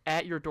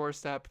at your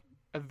doorstep.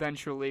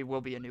 Eventually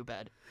will be a new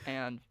bed.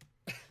 And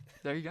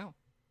there you go.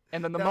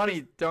 And then the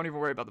money, don't even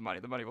worry about the money.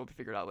 The money will be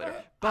figured out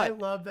later. But I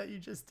love that you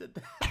just did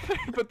that.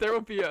 But there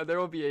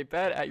will be a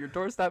bed at your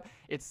doorstep.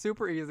 It's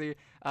super easy.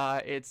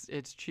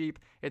 It's cheap.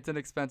 It's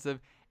inexpensive.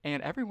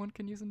 And everyone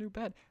can use a new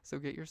bed. So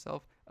get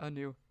yourself a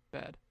new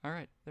bed. All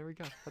right, there we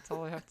go. That's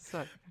all I have to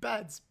say.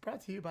 Beds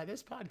brought to you by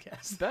this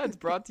podcast. Beds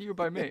brought to you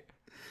by me.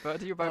 Brought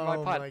to you by my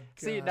pod. My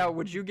See, God. now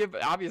would you give?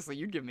 Obviously,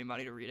 you'd give me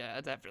money to read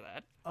ads after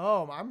that.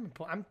 Oh,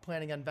 I'm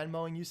planning on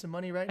Venmoing you some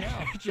money right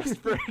now.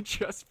 just for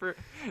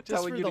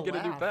telling you to get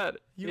a new bed.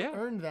 You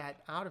earned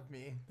that out of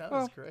me. That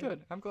was great.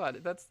 Good. I'm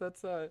glad. That's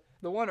the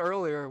one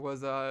earlier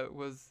was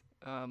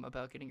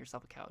about getting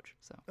yourself a couch.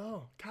 So.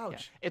 Oh,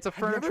 couch. Yeah. It's a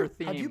furniture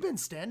theme. Have you been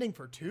standing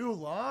for too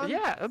long?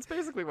 Yeah, that's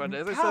basically what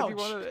it is. Couch. I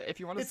said if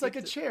you want to. It's like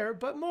a chair,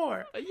 but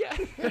more. Yeah,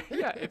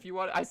 yeah. If you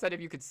want, I said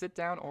if you could sit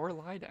down or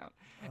lie down.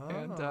 Oh.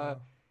 And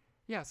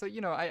yeah, so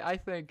I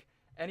think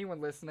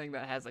anyone listening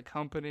that has a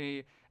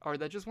company or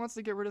that just wants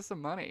to get rid of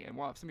some money and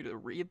wants me to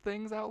read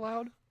things out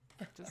loud,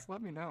 just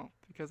let me know,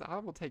 because I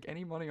will take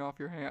any money off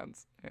your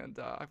hands and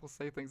I will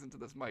say things into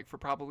this mic for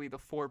probably the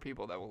 4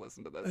 people that will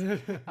listen to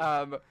this.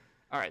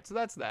 All right, so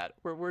that's that.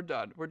 We're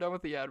done. We're done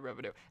with the ad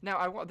revenue.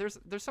 Now, there's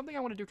something I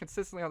want to do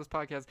consistently on this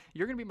podcast.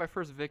 You're gonna be my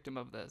first victim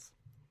of this.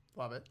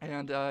 Love it.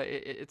 And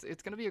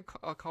it's gonna be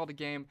called a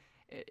game.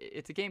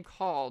 It's a game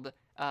called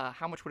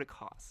How Much Would It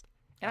Cost?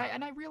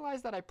 And I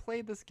realized that I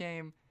played this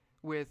game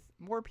with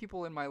more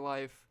people in my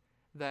life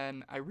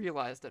than I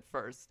realized at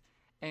first.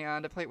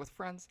 And I play it with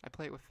friends. I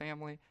play it with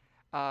family.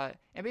 And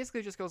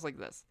basically, it just goes like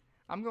this.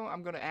 I'm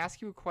going to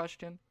ask you a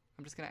question.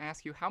 I'm just going to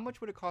ask you, how much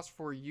would it cost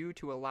for you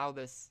to allow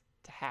this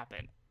to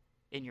happen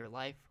in your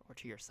life or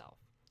to yourself?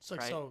 So,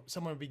 right? So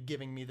someone would be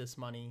giving me this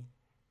money.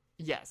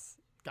 Yes.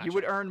 Gotcha. You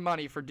would earn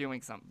money for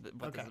doing something.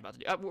 What Okay. this is about to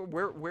do.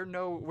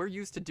 We're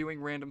used to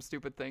doing random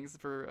stupid things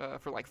for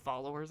like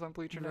followers on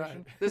Bleacher Nation.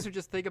 Right. This would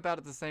just think about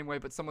it the same way,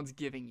 but someone's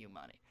giving you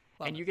money,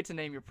 and you get to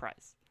name your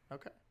price.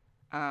 Okay.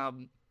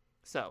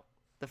 So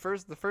the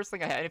first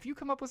thing I had, and if you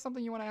come up with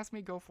something you want to ask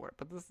me, go for it.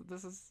 But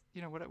this is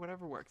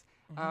whatever works.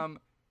 Mm-hmm.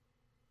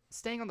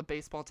 Staying on the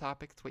baseball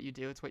topic, it's what you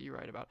do. It's what you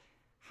write about.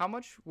 How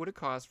much would it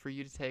cost for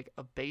you to take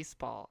a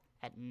baseball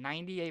at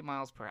 98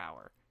 miles per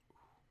hour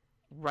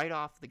right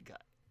off the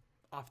gut?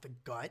 Off the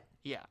gut?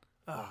 Yeah.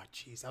 Oh,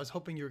 jeez. I was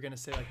hoping you were gonna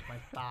say like my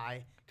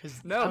thigh,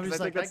 because No, I was 'cause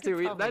I like, think that's I could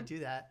too probably do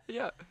that.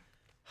 Yeah.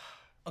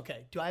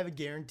 Okay. Do I have a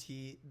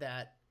guarantee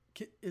that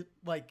can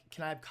I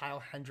have Kyle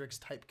Hendricks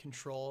type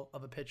control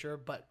of a pitcher,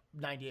 but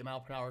 98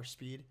 mile per hour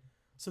speed?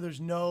 So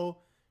there's no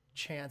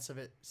chance of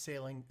it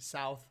sailing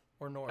south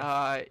or north.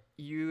 No,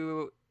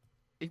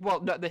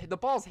 the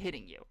ball's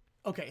hitting you.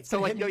 Okay, it's So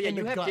gonna like hit me in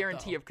you the have gut,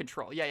 guarantee though. of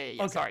control. Yeah.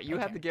 Okay, Sorry, you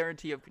have okay. the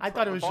guarantee of control. I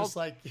thought it The was ball's- just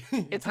like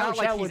it's Kyle not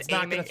like Chatwood's he's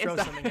not aiming. gonna throw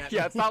It's something not, at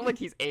yeah, me. it's not like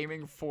he's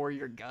aiming for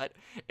your gut.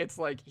 It's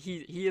like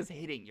he is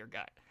hitting your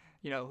gut.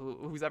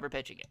 Who's ever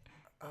pitching it,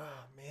 Oh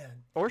man.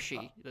 or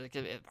she. Either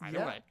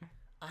yeah. way.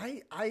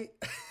 I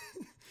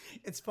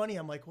it's funny.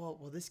 I'm like, well,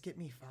 will this get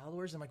me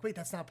followers? I'm like, wait,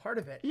 that's not part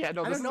of it. Yeah,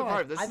 no, I this don't is a know.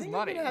 part of it. This I is think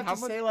money. I'm gonna have How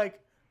to much- say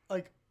like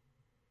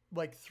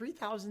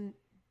 $3,500.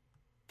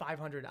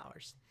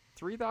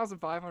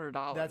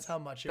 $3,500. That's how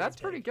much. That's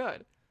pretty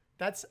good.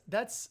 That's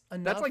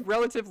enough. That's like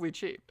relatively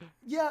cheap.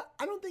 Yeah,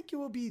 I don't think it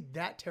will be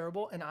that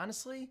terrible. And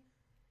honestly,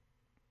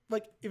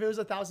 like if it was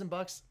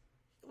 $1,000,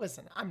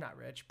 listen, I'm not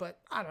rich, but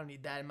I don't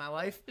need that in my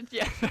life.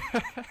 Yeah.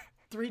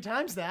 3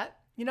 times that.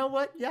 You know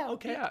what? Yeah,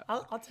 okay. Yeah.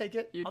 I'll take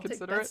it. You'd I'll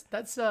consider take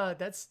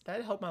it?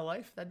 that'd help my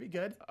life. That'd be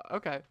good.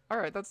 Okay. All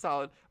right. That's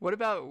solid. What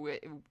about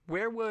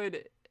where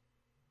would?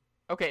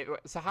 Okay.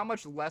 So how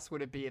much less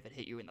would it be if it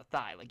hit you in the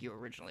thigh, like you were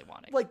originally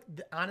wanting? Like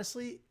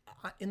honestly,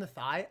 in the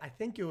thigh, I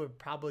think it would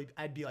probably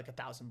I'd be like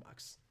 $1,000.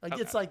 Like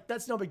Okay. it's like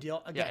that's no big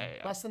deal. Again,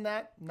 yeah. less than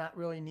that, not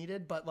really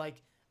needed. But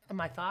like in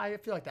my thigh, I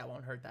feel like that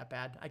won't hurt that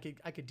bad.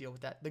 I could deal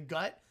with that. The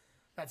gut,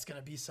 that's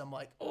gonna be some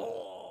like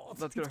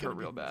That's gonna hurt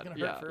real bad. It's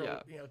gonna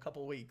hurt for a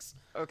couple weeks.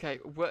 Okay.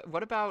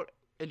 What about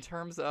in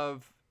terms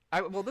of?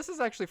 Well, this is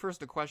actually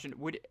first a question.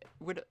 Would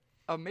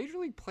a major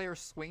league player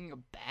swinging a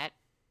bat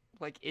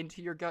like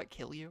into your gut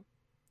kill you?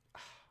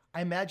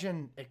 I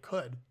imagine it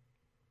could.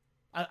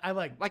 I've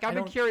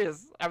been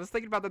curious. I was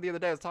thinking about that the other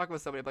day. I was talking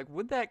with somebody. I'm like,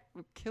 would that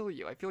kill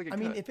you? I feel like it could.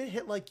 mean, if it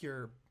hit like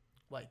your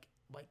like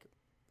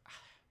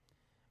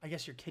I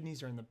guess your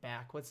kidneys are in the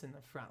back. What's in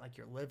the front? Like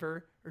your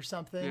liver or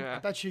something? Yeah. I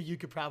bet you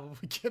could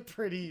probably get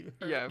pretty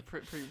hurt. Yeah,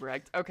 pretty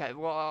wrecked. Okay,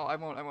 well, I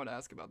won't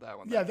ask about that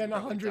one. Yeah, then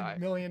 $100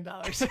 million.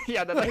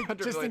 Yeah, then like, $100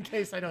 just million. in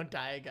case I don't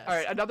die, I guess. All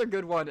right, another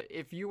good one.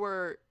 If you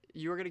were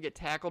gonna get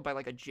tackled by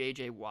like a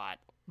JJ Watt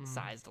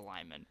sized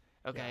lineman,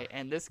 okay,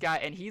 and this guy,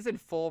 and he's in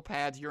full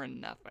pads, you're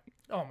in nothing.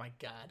 Oh my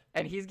God.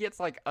 And he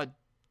gets like a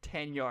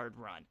 10-yard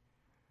run,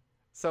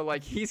 so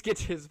like he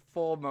gets his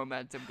full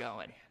momentum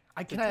going.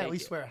 Can I at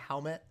least wear a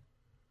helmet?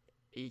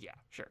 Yeah,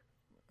 sure.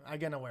 I'm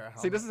gonna wear a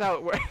helmet. See, this is how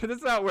it works. This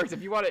is how it works.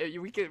 If you want to,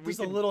 we can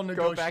a little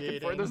go back and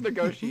negotiating. forth. There's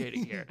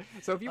negotiating here.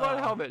 So if you want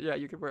a helmet, yeah,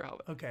 you can wear a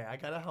helmet. Okay, I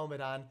got a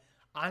helmet on.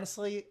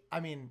 Honestly, I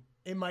mean,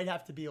 it might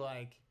have to be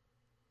like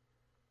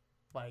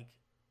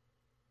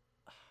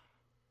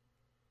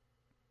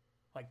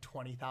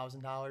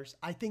 $20,000.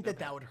 I think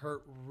that would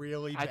hurt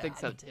really bad. I think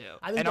so too.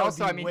 I think and that would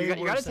also, be I mean, way you got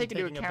worse to take than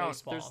into taking a account.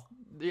 baseball.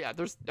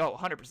 There's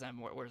 100%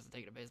 more worse than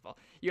taking a baseball.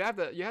 You have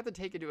to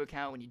take into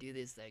account when you do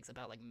these things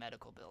about like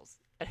medical bills.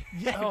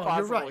 Yeah, and you're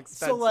possible right.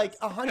 expenses. So like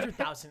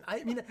 100,000.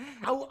 I mean,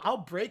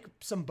 I'll break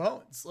some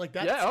bones. Like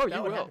that. Yeah. Oh, that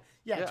you would will. happen.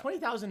 Yeah,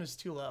 20,000 is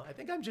too low. I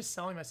think I'm just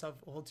selling myself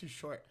a little too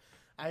short.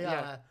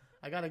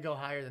 I gotta go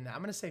higher than that.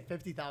 I'm gonna say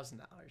 $50,000.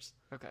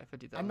 Okay,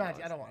 $50,000. I'm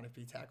not. I don't want to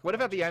be tackled. What if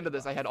at the end of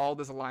this I had all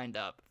this lined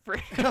up for?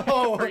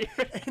 Oh, for you?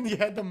 and you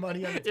had the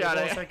money on the table. Yeah,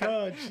 I was like,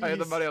 oh, jeez. I had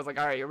the money. I was like,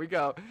 all right, here we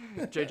go.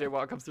 JJ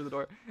Watt comes through the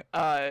door.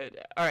 All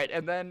right,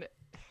 and then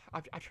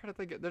I'm trying to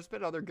think. There's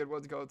been other good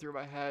ones going through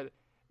my head.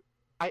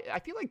 I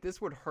feel like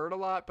this would hurt a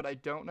lot, but I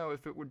don't know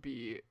if it would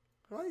be.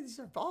 Well, these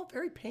are all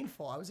very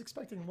painful. I was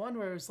expecting one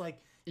where it was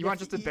like. You want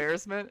just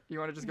embarrassment? You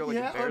want to just go like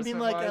embarrassment? Yeah, I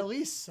mean, like at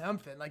least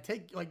something. Like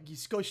you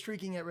go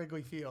streaking at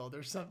Wrigley Field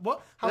or something.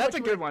 Well, that's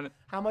a good one.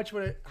 How much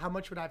would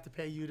I have to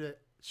pay you to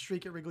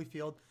streak at Wrigley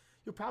Field?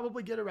 You'll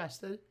probably get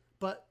arrested,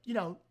 but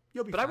you'll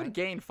be. But fine. I would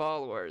gain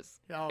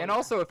followers. Oh, and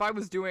also, if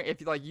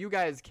like you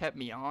guys kept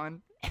me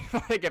on,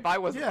 like if I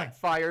wasn't like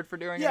fired for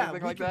doing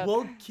anything like that,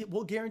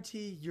 we'll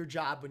guarantee your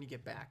job when you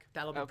get back.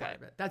 That'll be part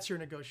of it. That's your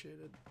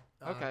negotiated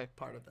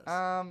part of this.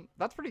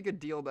 That's a pretty good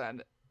deal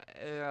then.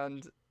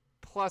 And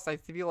plus, I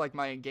feel like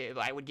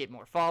I would get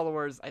more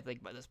followers. I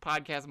think this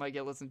podcast might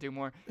get listened to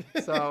more.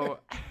 So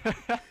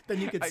then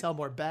you could sell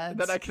more beds.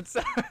 Then I could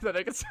sell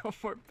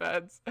more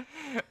beds.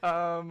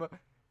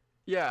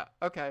 Yeah.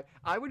 Okay.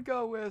 I would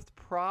go with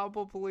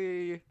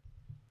probably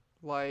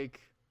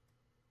like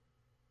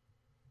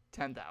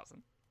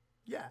 10,000.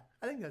 Yeah,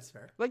 I think that's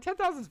fair. Like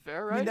 10,000 is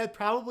fair, right? I mean,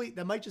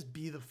 that might just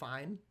be the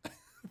fine.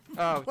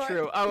 Oh,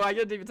 true. Oh, I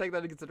didn't even take that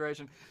into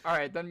consideration. All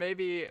right, then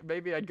maybe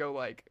I'd go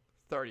like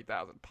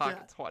 30,000,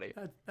 pocket 20,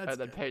 and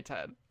then pay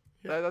 10.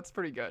 Yeah. That's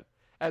pretty good.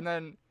 And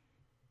then,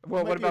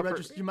 well, what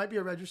about you might be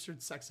a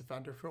registered sex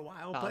offender for a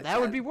while. Oh, but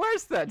that would be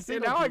worse then. See,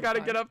 now I got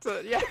to get up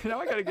to now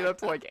I got to get up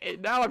to like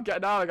 8. Now I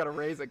got to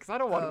raise it because I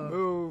don't want to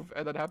move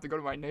and then have to go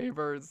to my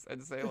neighbors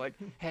and say like,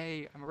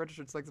 hey, I'm a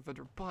registered sex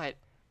offender, but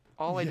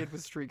all I did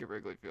was streak at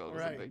Wrigley Field. It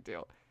was a big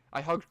deal.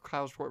 I hugged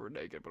Kyle Schwarber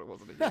naked, but it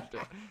wasn't a huge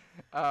deal.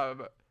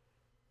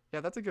 Yeah,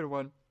 that's a good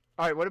one.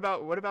 All right, what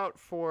about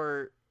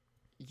for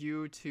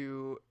you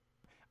to?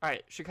 All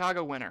right,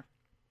 Chicago winter.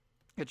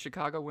 It's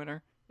Chicago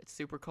winter. It's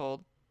super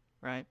cold,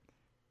 right?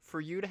 For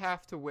you to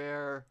have to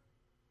wear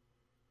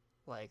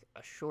like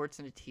a shorts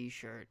and a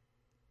t-shirt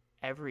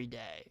every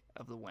day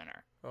of the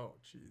winter. Oh,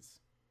 jeez.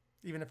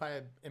 Even if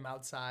I am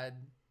outside.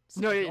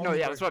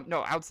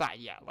 Outside,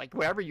 yeah, like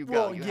wherever you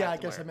go. Well, I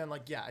guess I meant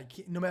like, I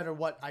can't, no matter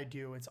what I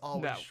do, it's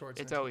always shorts.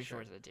 It's always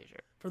shorts and a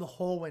t-shirt for the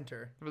whole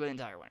winter. For the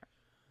entire winter.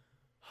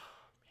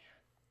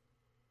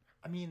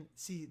 I mean,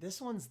 see, this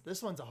one's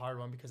a hard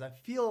one because I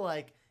feel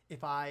like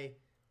if I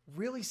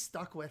really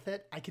stuck with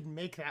it, I could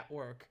make that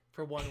work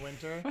for one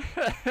winter.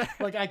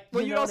 Like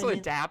you'd also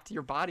adapt.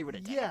 Your body would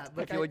adapt. Yeah,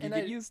 but I feel like you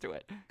get used to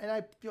it. And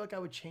I feel like I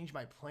would change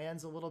my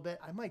plans a little bit.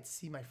 I might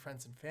see my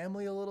friends and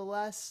family a little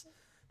less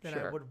than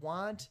I would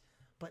want.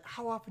 But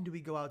how often do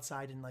we go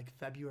outside in like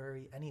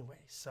February anyway?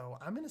 So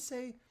I'm gonna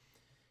say,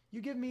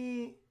 you give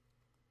me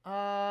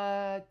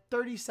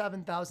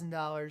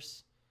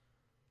 $37,000.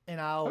 And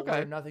I'll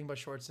wear nothing but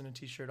shorts and a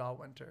t-shirt all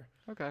winter.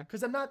 Okay.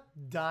 Because I'm not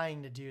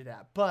dying to do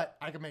that, but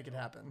I can make it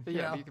happen.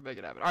 You can make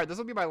it happen. All right, this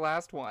will be my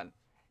last one.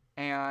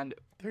 And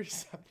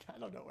 37. I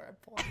don't know where I'm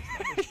pulling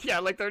this number. yeah,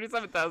 like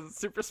 37,000,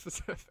 super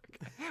specific.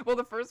 Well,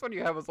 the first one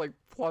you have was like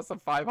plus a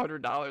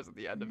 $500 at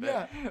the end of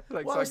it.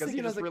 Like, well, so I guess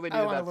you just really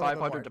needed that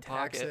 500 to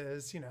pocket.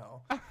 Taxes, you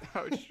know.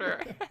 Oh, sure.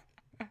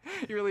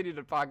 You really need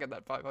to pocket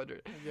that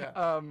 500. Yeah.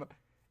 All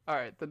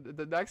right.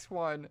 The next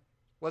one.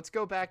 Let's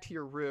go back to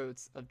your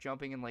roots of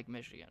jumping in Lake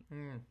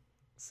Michigan.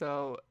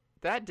 So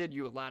that did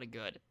you a lot of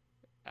good.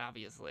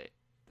 Obviously,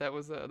 that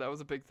was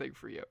a big thing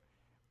for you.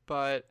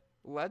 But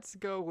let's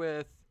go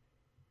with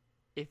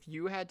if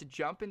you had to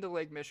jump into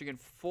Lake Michigan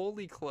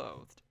fully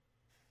clothed,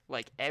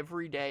 like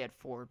every day at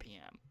 4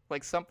 p.m.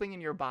 Like something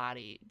in your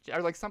body,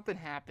 or like something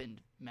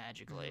happened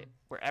magically,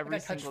 where every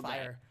single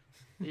day,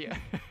 yeah,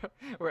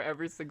 where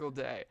every single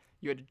day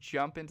you had to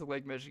jump into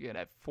Lake Michigan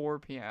at 4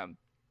 p.m.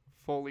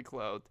 fully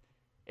clothed.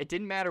 It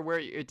didn't matter where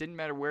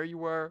you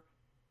were,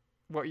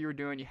 what you were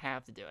doing. You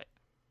have to do it.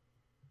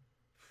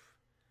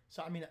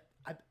 So I mean,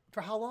 for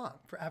how long?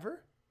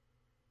 Forever?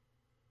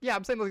 Yeah,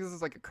 I'm saying like this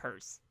is like a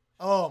curse.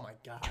 Oh my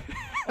God.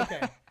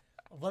 Okay.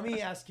 Let me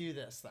ask you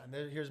this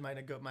then. Here's my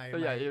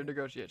your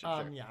negotiation.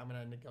 Sure. Yeah, I'm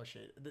gonna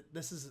negotiate.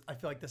 I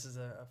feel like this is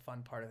a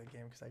fun part of the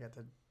game because I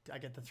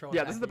get to throw.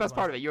 Yeah, this is the best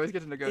part of it. You always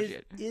get to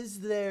negotiate. Is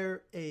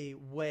there a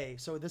way?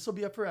 So this will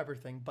be a forever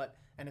thing,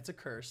 and it's a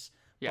curse.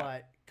 Yeah.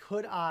 But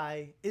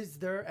is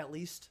there at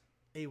least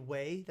a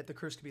way that the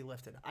curse could be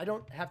lifted? I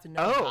don't have to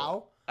know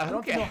how. I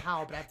don't have to know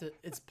how, but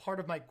it's part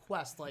of my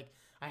quest. Like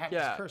I have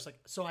this curse, like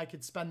so I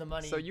could spend the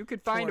money. So you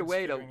could find a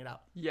way to it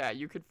out. Yeah,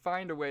 you could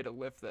find a way to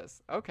lift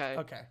this. Okay.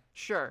 Okay.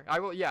 Sure. I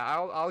will. Yeah,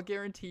 I'll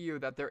guarantee you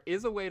that there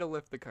is a way to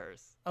lift the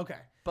curse. Okay.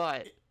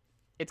 But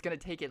it's gonna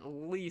take at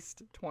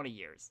least 20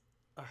 years.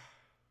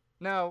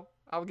 No,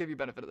 I'll give you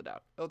benefit of the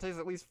doubt. It'll take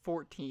at least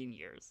 14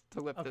 years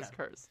to lift this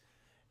curse.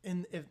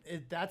 And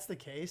if that's the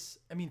case,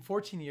 I mean,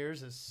 14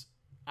 years is,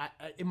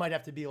 it might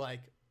have to be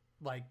like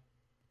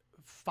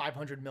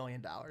 $500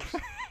 million.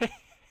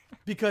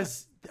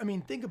 Because, I mean,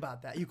 think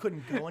about that. You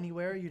couldn't go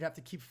anywhere. You'd have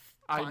to keep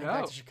flying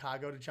back to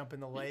Chicago to jump in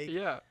the lake.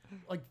 Yeah.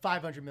 Like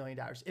 $500 million.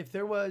 If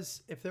there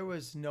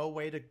was no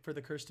way for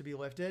the curse to be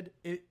lifted,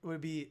 it would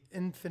be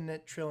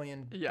infinite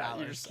trillion dollars. Yeah,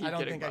 you just keep I don't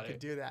getting think money. I could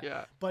do that.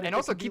 Yeah. But and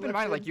also keep in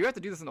mind, like, you have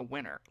to do this in the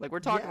winter. Like, we're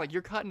talking like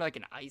you're cutting like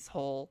an ice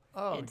hole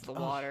into the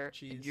water.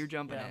 And you're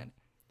jumping in.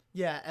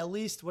 Yeah, at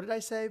least, what did I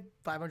say?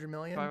 500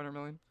 million? 500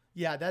 million?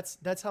 Yeah,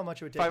 that's how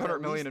much it would take. 500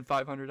 million and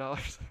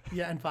 $500.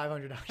 Yeah, and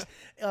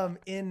 $500.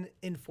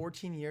 In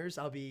 14 years,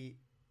 I'll be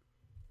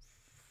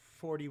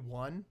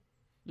 41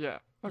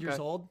 years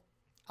old.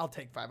 I'll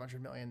take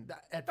 500 million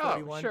at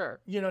 41. Oh, sure.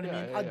 You know what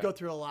I mean? I'd go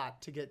through a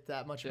lot to get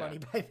that much money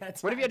by that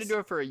time. What if you had to do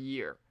it for a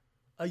year?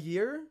 A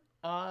year?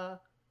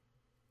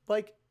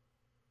 Like,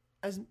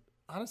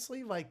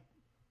 honestly, like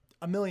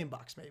 $1 million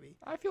maybe.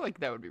 I feel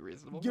like that would be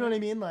reasonable. You know what I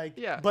mean? Like,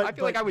 but I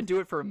feel like I would do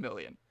it for $1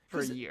 million. For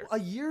a year. A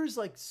year's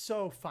like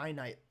so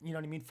finite. You know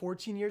what I mean?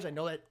 14 years. I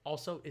know that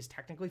also is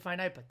technically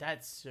finite, but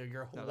that's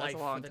your whole life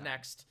for the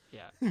next.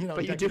 Yeah.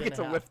 But you do get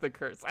to lift the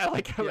curse. I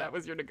like how that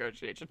was your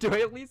negotiation. Do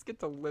I at least get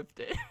to lift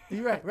it?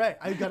 You're right.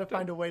 I've got to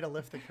find a way to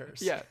lift the curse.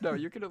 Yeah. No,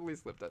 you can at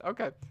least lift it.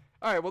 Okay.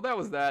 All right. Well, that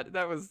was that.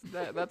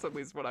 That's at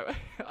least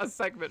a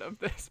segment of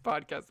this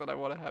podcast that I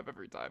want to have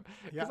every time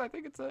because I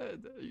think it's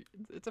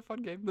a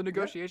fun game. The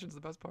negotiation's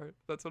the best part.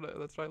 That's what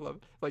I love.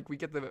 Like we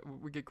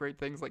get great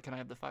things. Like, can I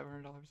have the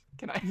 $500?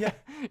 Can I? Yeah.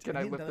 Can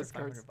I lift this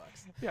curse?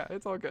 Yeah,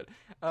 it's all good.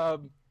 All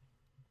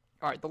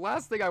right, the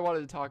last thing I wanted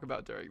to talk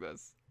about during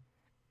this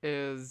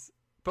is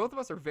both of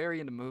us are very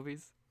into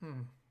movies.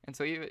 And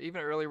so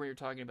even earlier when you're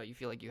talking about you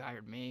feel like you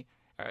hired me,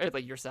 or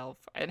like yourself,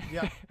 and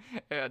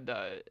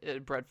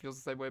and Brett feels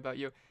the same way about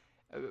you.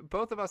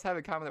 Both of us have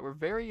in common that we're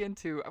very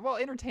into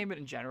entertainment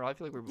in general. I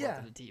feel like we're both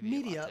into TV.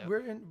 Media.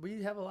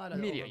 We have a lot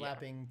of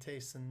overlapping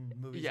tastes in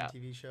movies and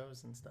TV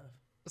shows and stuff.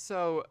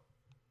 So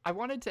I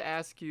wanted to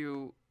ask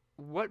you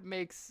what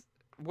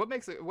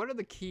are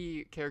the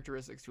key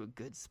characteristics to a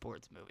good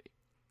sports movie?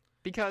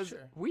 Because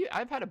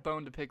I've had a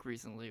bone to pick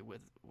recently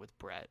with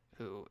Brett,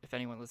 who, if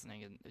anyone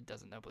listening and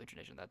doesn't know Bleacher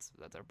Nation, that's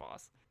our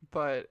boss.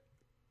 But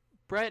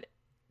Brett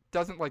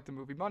doesn't like the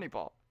movie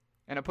Moneyball,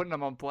 and I'm putting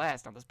him on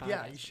blast on this podcast.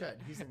 Yeah, you should.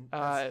 He's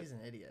an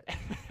idiot.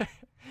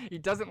 He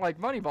doesn't like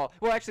Moneyball.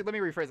 Well, actually, let me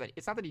rephrase that.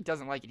 It's not that he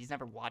doesn't like it; he's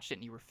never watched it,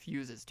 and he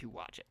refuses to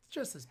watch it. It's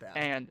just as bad.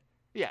 And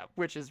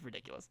which is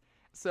ridiculous.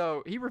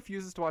 So he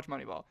refuses to watch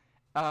Moneyball.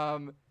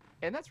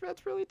 And that's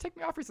really ticked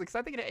me off recently because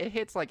I think it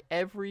hits like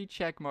every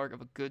check mark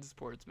of a good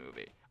sports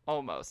movie.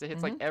 Almost. It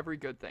hits like every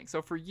good thing.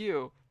 So for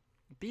you,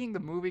 being the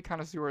movie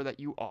connoisseur that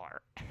you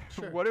are,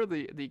 what are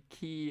the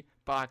key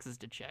boxes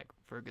to check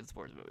for a good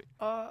sports movie?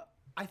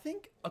 I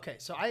think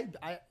so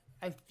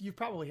you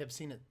probably have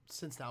seen it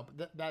since now,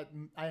 but that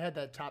I had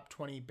that top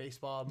 20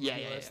 baseball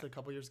movie list a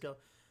couple years ago.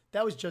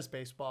 That was just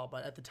baseball,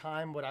 but at the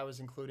time what I was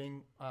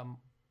including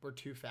were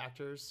two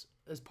factors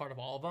as part of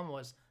all of them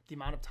was the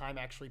amount of time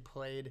actually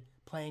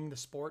playing the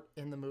sport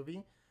in the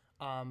movie.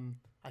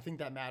 I think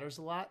that matters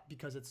a lot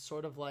because it's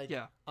sort of like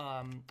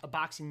a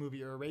boxing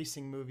movie or a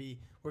racing movie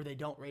where they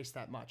don't race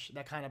that much.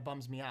 That kind of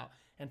bums me out.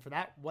 And for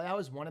that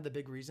was one of the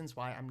big reasons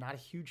why I'm not a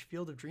huge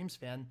Field of Dreams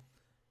fan.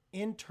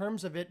 in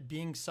terms of it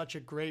being such a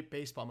great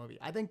baseball movie.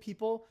 I think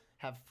people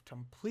have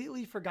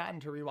completely forgotten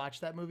to rewatch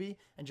that movie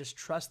and just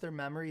trust their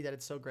memory that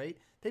it's so great.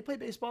 They play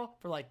baseball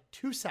for like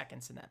 2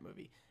 seconds in that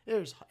movie. It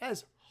is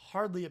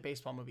hardly a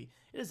baseball movie.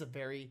 It is a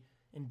very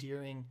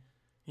endearing,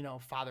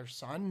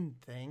 father-son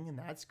thing, and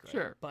that's great.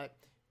 Sure. But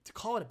to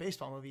call it a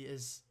baseball movie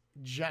is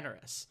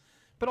generous.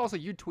 But also,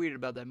 you tweeted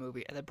about that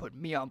movie and then put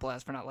me on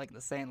blast for not liking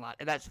The Sandlot,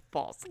 and that's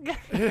false.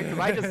 Because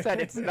I just said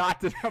it's not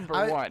the number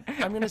one.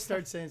 I'm going to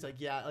start saying it's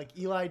like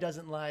Eli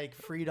doesn't like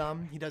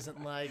freedom. He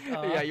doesn't like...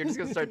 Yeah, you're just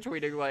going to start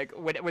tweeting like,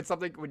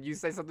 when you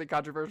say something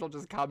controversial,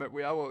 just comment,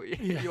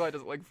 Eli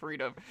doesn't like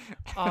freedom.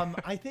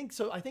 I think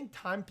so. I think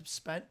time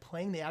spent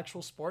playing the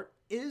actual sport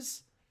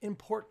is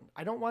important.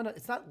 I don't want to...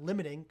 It's not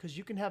limiting, because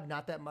you can have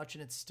not that much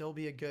and it still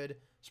be a good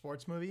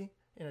sports movie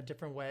in a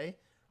different way.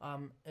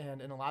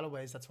 And in a lot of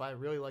ways, that's why I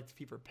really liked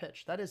Fever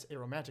Pitch. That is a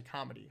romantic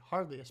comedy,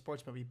 hardly a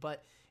sports movie,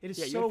 but it is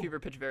so... Yeah, you have Fever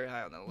Pitch very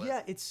high on the list.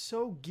 Yeah, it's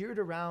so geared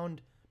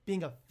around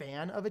being a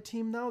fan of a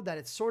team, though, that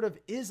it sort of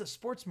is a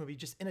sports movie,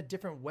 just in a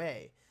different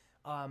way.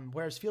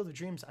 Whereas Field of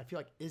Dreams, I feel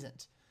like,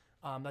 isn't.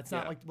 That's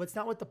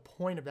not what the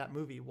point of that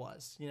movie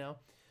was,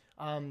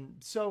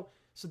 So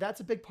that's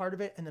a big part of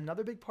it. And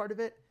another big part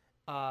of it,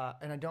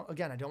 and I don't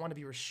want to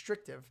be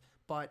restrictive,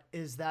 but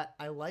is that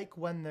I like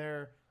when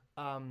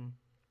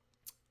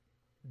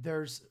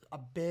there's a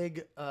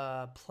big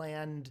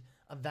planned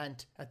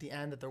event at the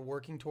end that they're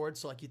working towards.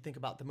 So like you think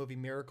about the movie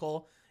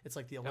Miracle, it's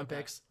like the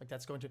Olympics, like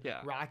that's going to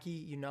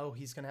Rocky,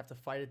 he's going to have to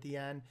fight at the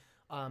end.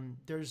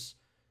 There's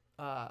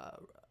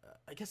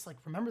I guess like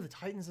Remember the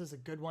Titans is a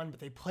good one, but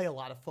they play a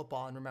lot of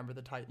football in Remember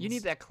the Titans. You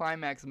need that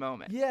climax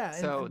moment. Yeah.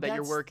 So that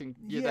you're working,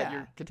 that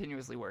you're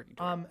continuously working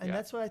toward. And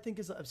that's what I think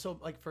is, so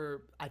like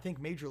I think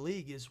Major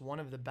League is one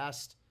of the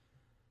best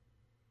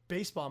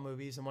baseball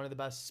movies and one of the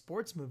best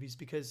sports movies,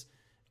 because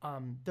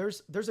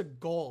there's a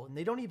goal and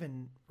they don't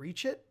even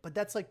reach it, but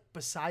that's like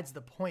besides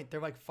the point. They're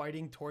like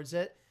fighting towards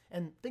it.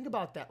 And think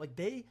about that. Like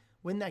they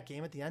win that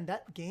game at the end.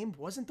 That game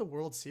wasn't the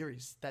World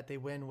Series that they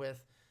win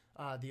with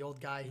the old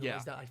guy who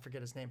lays down, I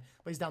forget his name,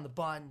 lays down the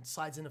bunt,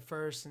 slides into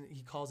first, and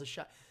he calls a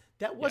shot.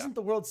 That wasn't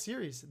the World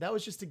Series. That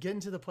was just to get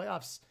into the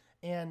playoffs,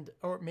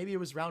 or maybe it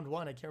was round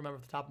one. I can't remember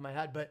off the top of my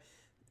head,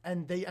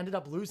 and they ended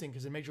up losing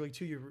because in Major League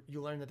 2,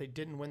 you learn that they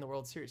didn't win the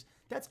World Series.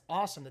 That's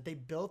awesome that they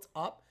built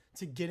up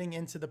to getting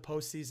into the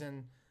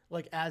postseason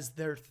like as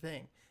their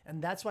thing.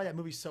 And that's why that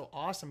movie's so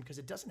awesome, because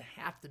it doesn't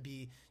have to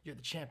be you're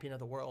the champion of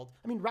the world.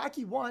 I mean,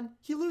 Rocky won,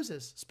 he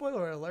loses.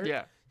 Spoiler alert.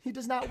 Yeah. He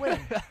does not win.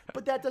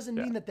 But that doesn't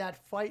mean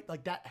that fight,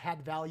 like that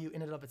had value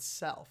in and of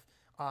itself.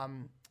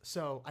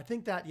 So I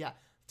think that,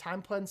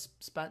 time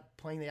spent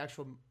playing the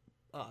actual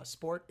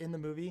sport in the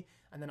movie,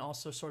 and then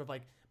also sort of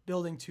like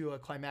building to a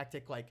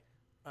climactic like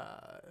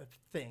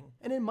thing.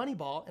 And in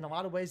Moneyball, in a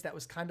lot of ways, that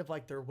was kind of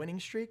like their winning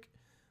streak.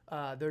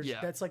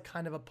 That's like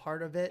kind of a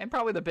part of it, and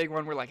probably the big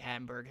one where like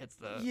Hamburg hits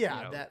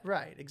the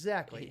right,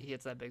 exactly. He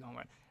hits that big home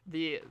run.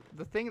 The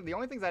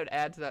only things I would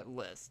add to that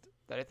list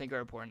that I think are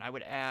important, I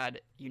would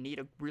add you need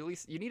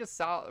a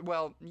solid.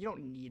 Well, you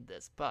don't need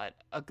this, but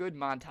a good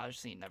montage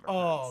scene never hurts.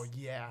 Oh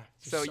yeah.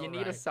 So you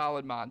need a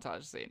solid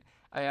montage scene,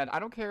 and I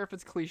don't care if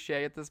it's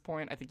cliche at this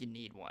point. I think you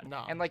need one.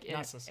 No, and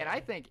I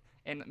think.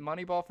 In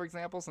Moneyball, for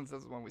example, since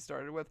this is one we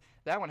started with,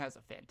 that one has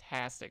a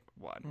fantastic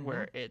one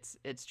where it's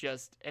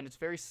just, and it's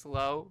very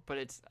slow, but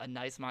it's a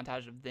nice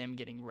montage of them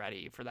getting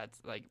ready for that,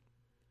 like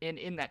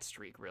in that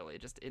streak, really,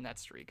 just in that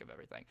streak of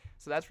everything.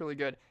 So that's really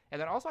good.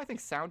 And then also I think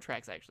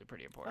soundtrack's actually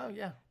pretty important. Oh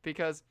yeah.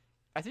 Because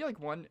I feel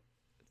like one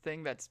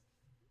thing that's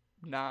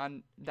not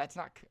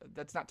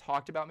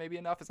talked about maybe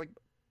enough is like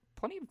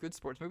plenty of good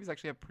sports movies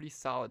actually have pretty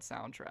solid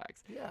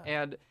soundtracks. Yeah.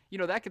 And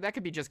that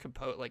could be just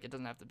composed, like it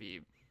doesn't have to be.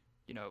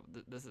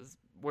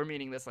 We're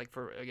meaning this like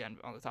for, again,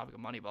 on the topic of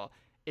Moneyball,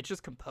 it's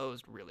just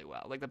composed really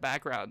well. Like the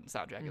background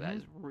soundtrack of that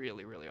is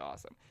really, really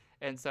awesome.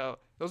 And so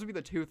those would be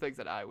the two things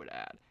that I would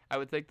add. I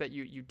would think that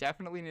you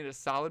definitely need a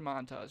solid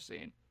montage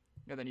scene,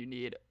 and then you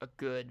need a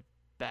good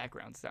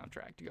background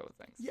soundtrack to go with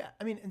things. Yeah,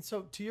 I mean, and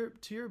so to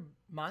your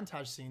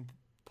montage scene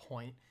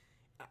point,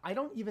 I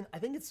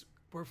think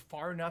we're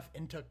far enough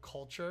into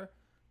culture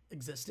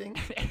existing.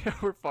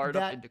 We're far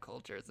enough into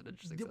culture. It's an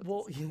interesting sentence.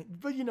 Well,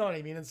 but you know what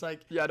I mean. It's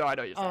like, yeah, no, I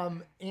know what you're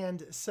saying.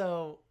 And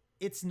so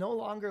it's no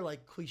longer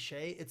like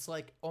cliche. It's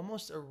like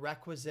almost a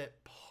requisite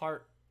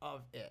part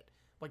of it.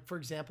 Like, for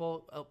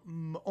example,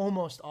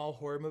 almost all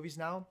horror movies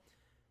now,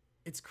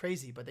 it's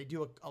crazy, but they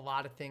do a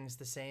lot of things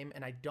the same.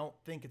 And I don't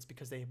think it's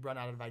because they run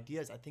out of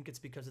ideas. I think it's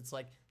because it's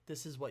like,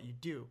 this is what you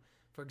do.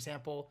 For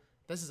example,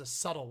 this is a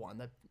subtle one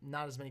that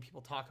not as many people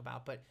talk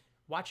about, but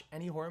watch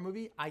any horror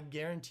movie, I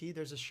guarantee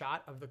there's a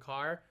shot of the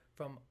car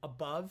from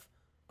above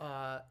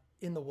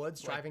in the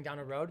woods driving down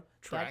a road.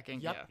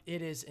 Tracking,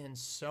 It is in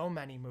so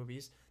many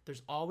movies.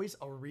 There's always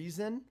a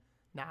reason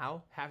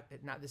now.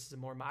 This is a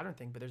more modern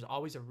thing, but there's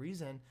always a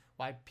reason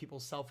why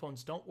people's cell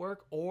phones don't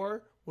work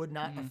or would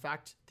not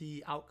affect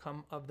the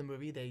outcome of the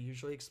movie. They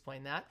usually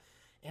explain that.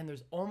 And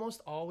there's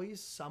almost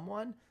always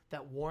someone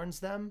that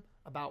warns them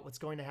about what's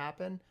going to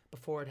happen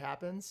before it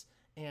happens.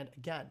 And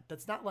again,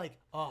 that's not like,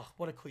 oh,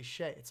 what a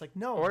cliche. It's like,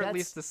 no, or at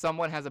least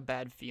someone has a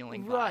bad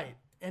feeling. Right.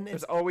 And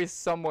there's always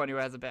someone who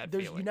has a bad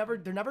feeling.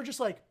 They're never just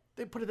like,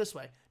 they put it this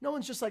way. No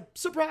one's just like,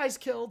 surprise,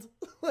 killed.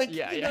 Like,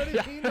 you know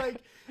what I mean?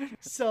 Like,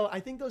 so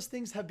I think those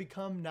things have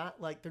become not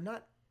like, they're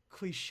not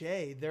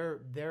cliche.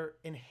 They're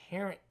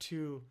inherent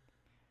to.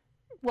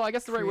 Well, I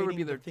guess the right word would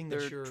be the thing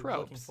that you're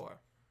looking for.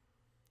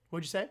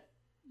 What'd you say?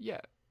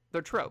 Yeah,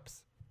 they're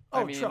tropes.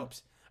 Oh,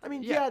 tropes. I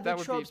mean, they're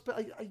tropes, but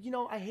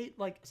I hate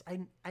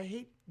I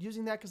hate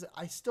using that because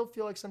I still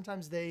feel like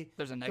sometimes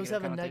those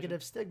have a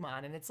negative stigma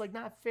on, and it's like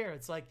not fair.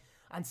 It's like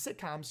on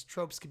sitcoms,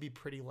 tropes could be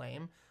pretty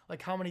lame.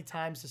 Like how many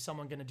times is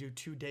someone going to do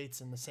 2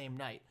 dates in the same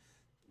night?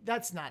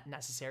 That's not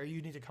necessary.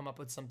 You need to come up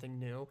with something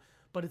new.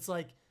 But it's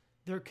like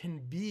there can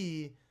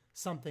be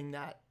something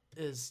that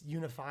is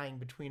unifying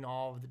between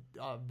all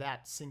of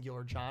that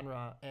singular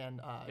genre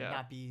and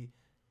not be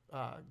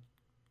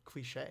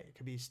cliche. It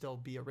could still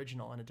be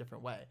original in a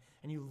different way.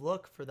 And you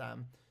look for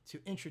them to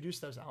introduce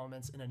those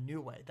elements in a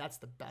new way. That's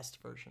the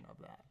best version of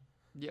that.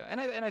 Yeah,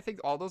 and I think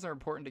all those are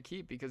important to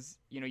keep because,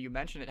 you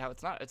mentioned it, how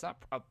it's not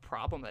a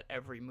problem that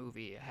every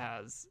movie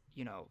has,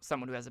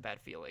 someone who has a bad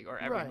feeling or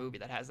every movie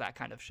that has that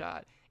kind of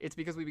shot. It's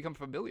because we become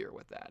familiar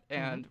with that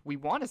and we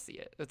want to see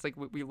it. It's like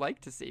we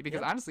like to see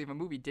because honestly, if a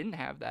movie didn't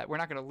have that, we're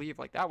not going to leave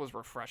like that was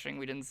refreshing.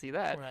 We didn't see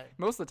that. Right.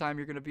 Most of the time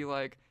you're going to be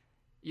like,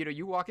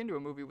 you walk into a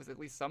movie with at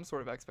least some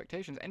sort of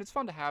expectations, and it's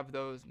fun to have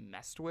those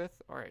messed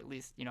with, or at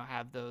least,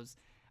 have those,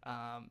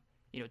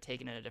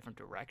 taken in a different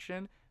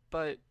direction.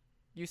 But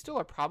you still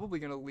are probably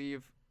going to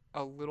leave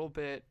a little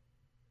bit,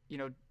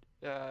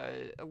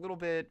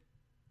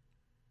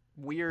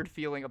 weird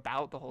feeling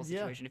about the whole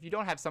situation if you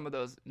don't have some of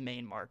those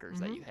main markers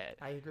that you hit.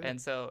 I agree.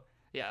 And so,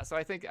 so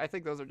I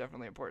think those are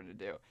definitely important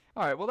to do.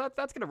 All right, well,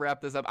 that's going to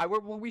wrap this up. I'm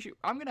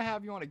going to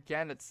have you on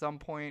again at some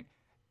point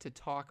to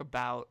talk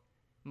about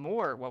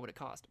more what would it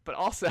cost, but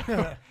also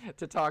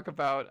to talk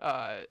about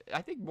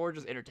I think more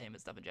just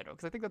entertainment stuff in general,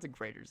 because I think that's a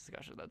greater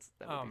discussion that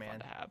would be fun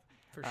to have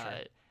for sure.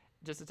 I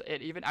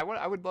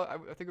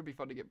think it would be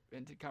fun to get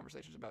into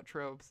conversations about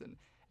tropes and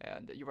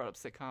you brought up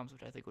sitcoms,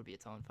 which I think would be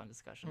its own fun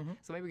discussion.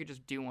 So maybe we could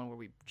just do one where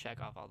we check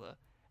off all the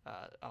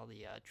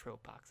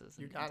trope boxes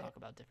and talk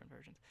about different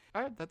versions.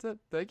 All right, that's it.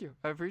 Thank you.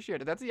 I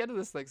appreciate it. That's the end of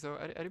this thing. So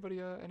anybody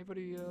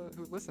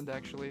who listened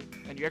actually,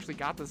 and you actually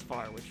got this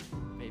far, which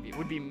maybe it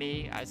would be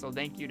me. So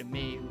thank you to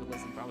me who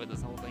listened probably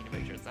this whole thing to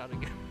make sure it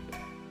sounded good.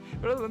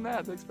 But other than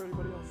that, thanks for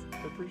anybody else.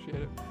 I appreciate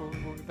it.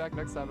 We'll be back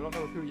next time. I don't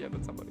know with who yet,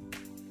 but somebody.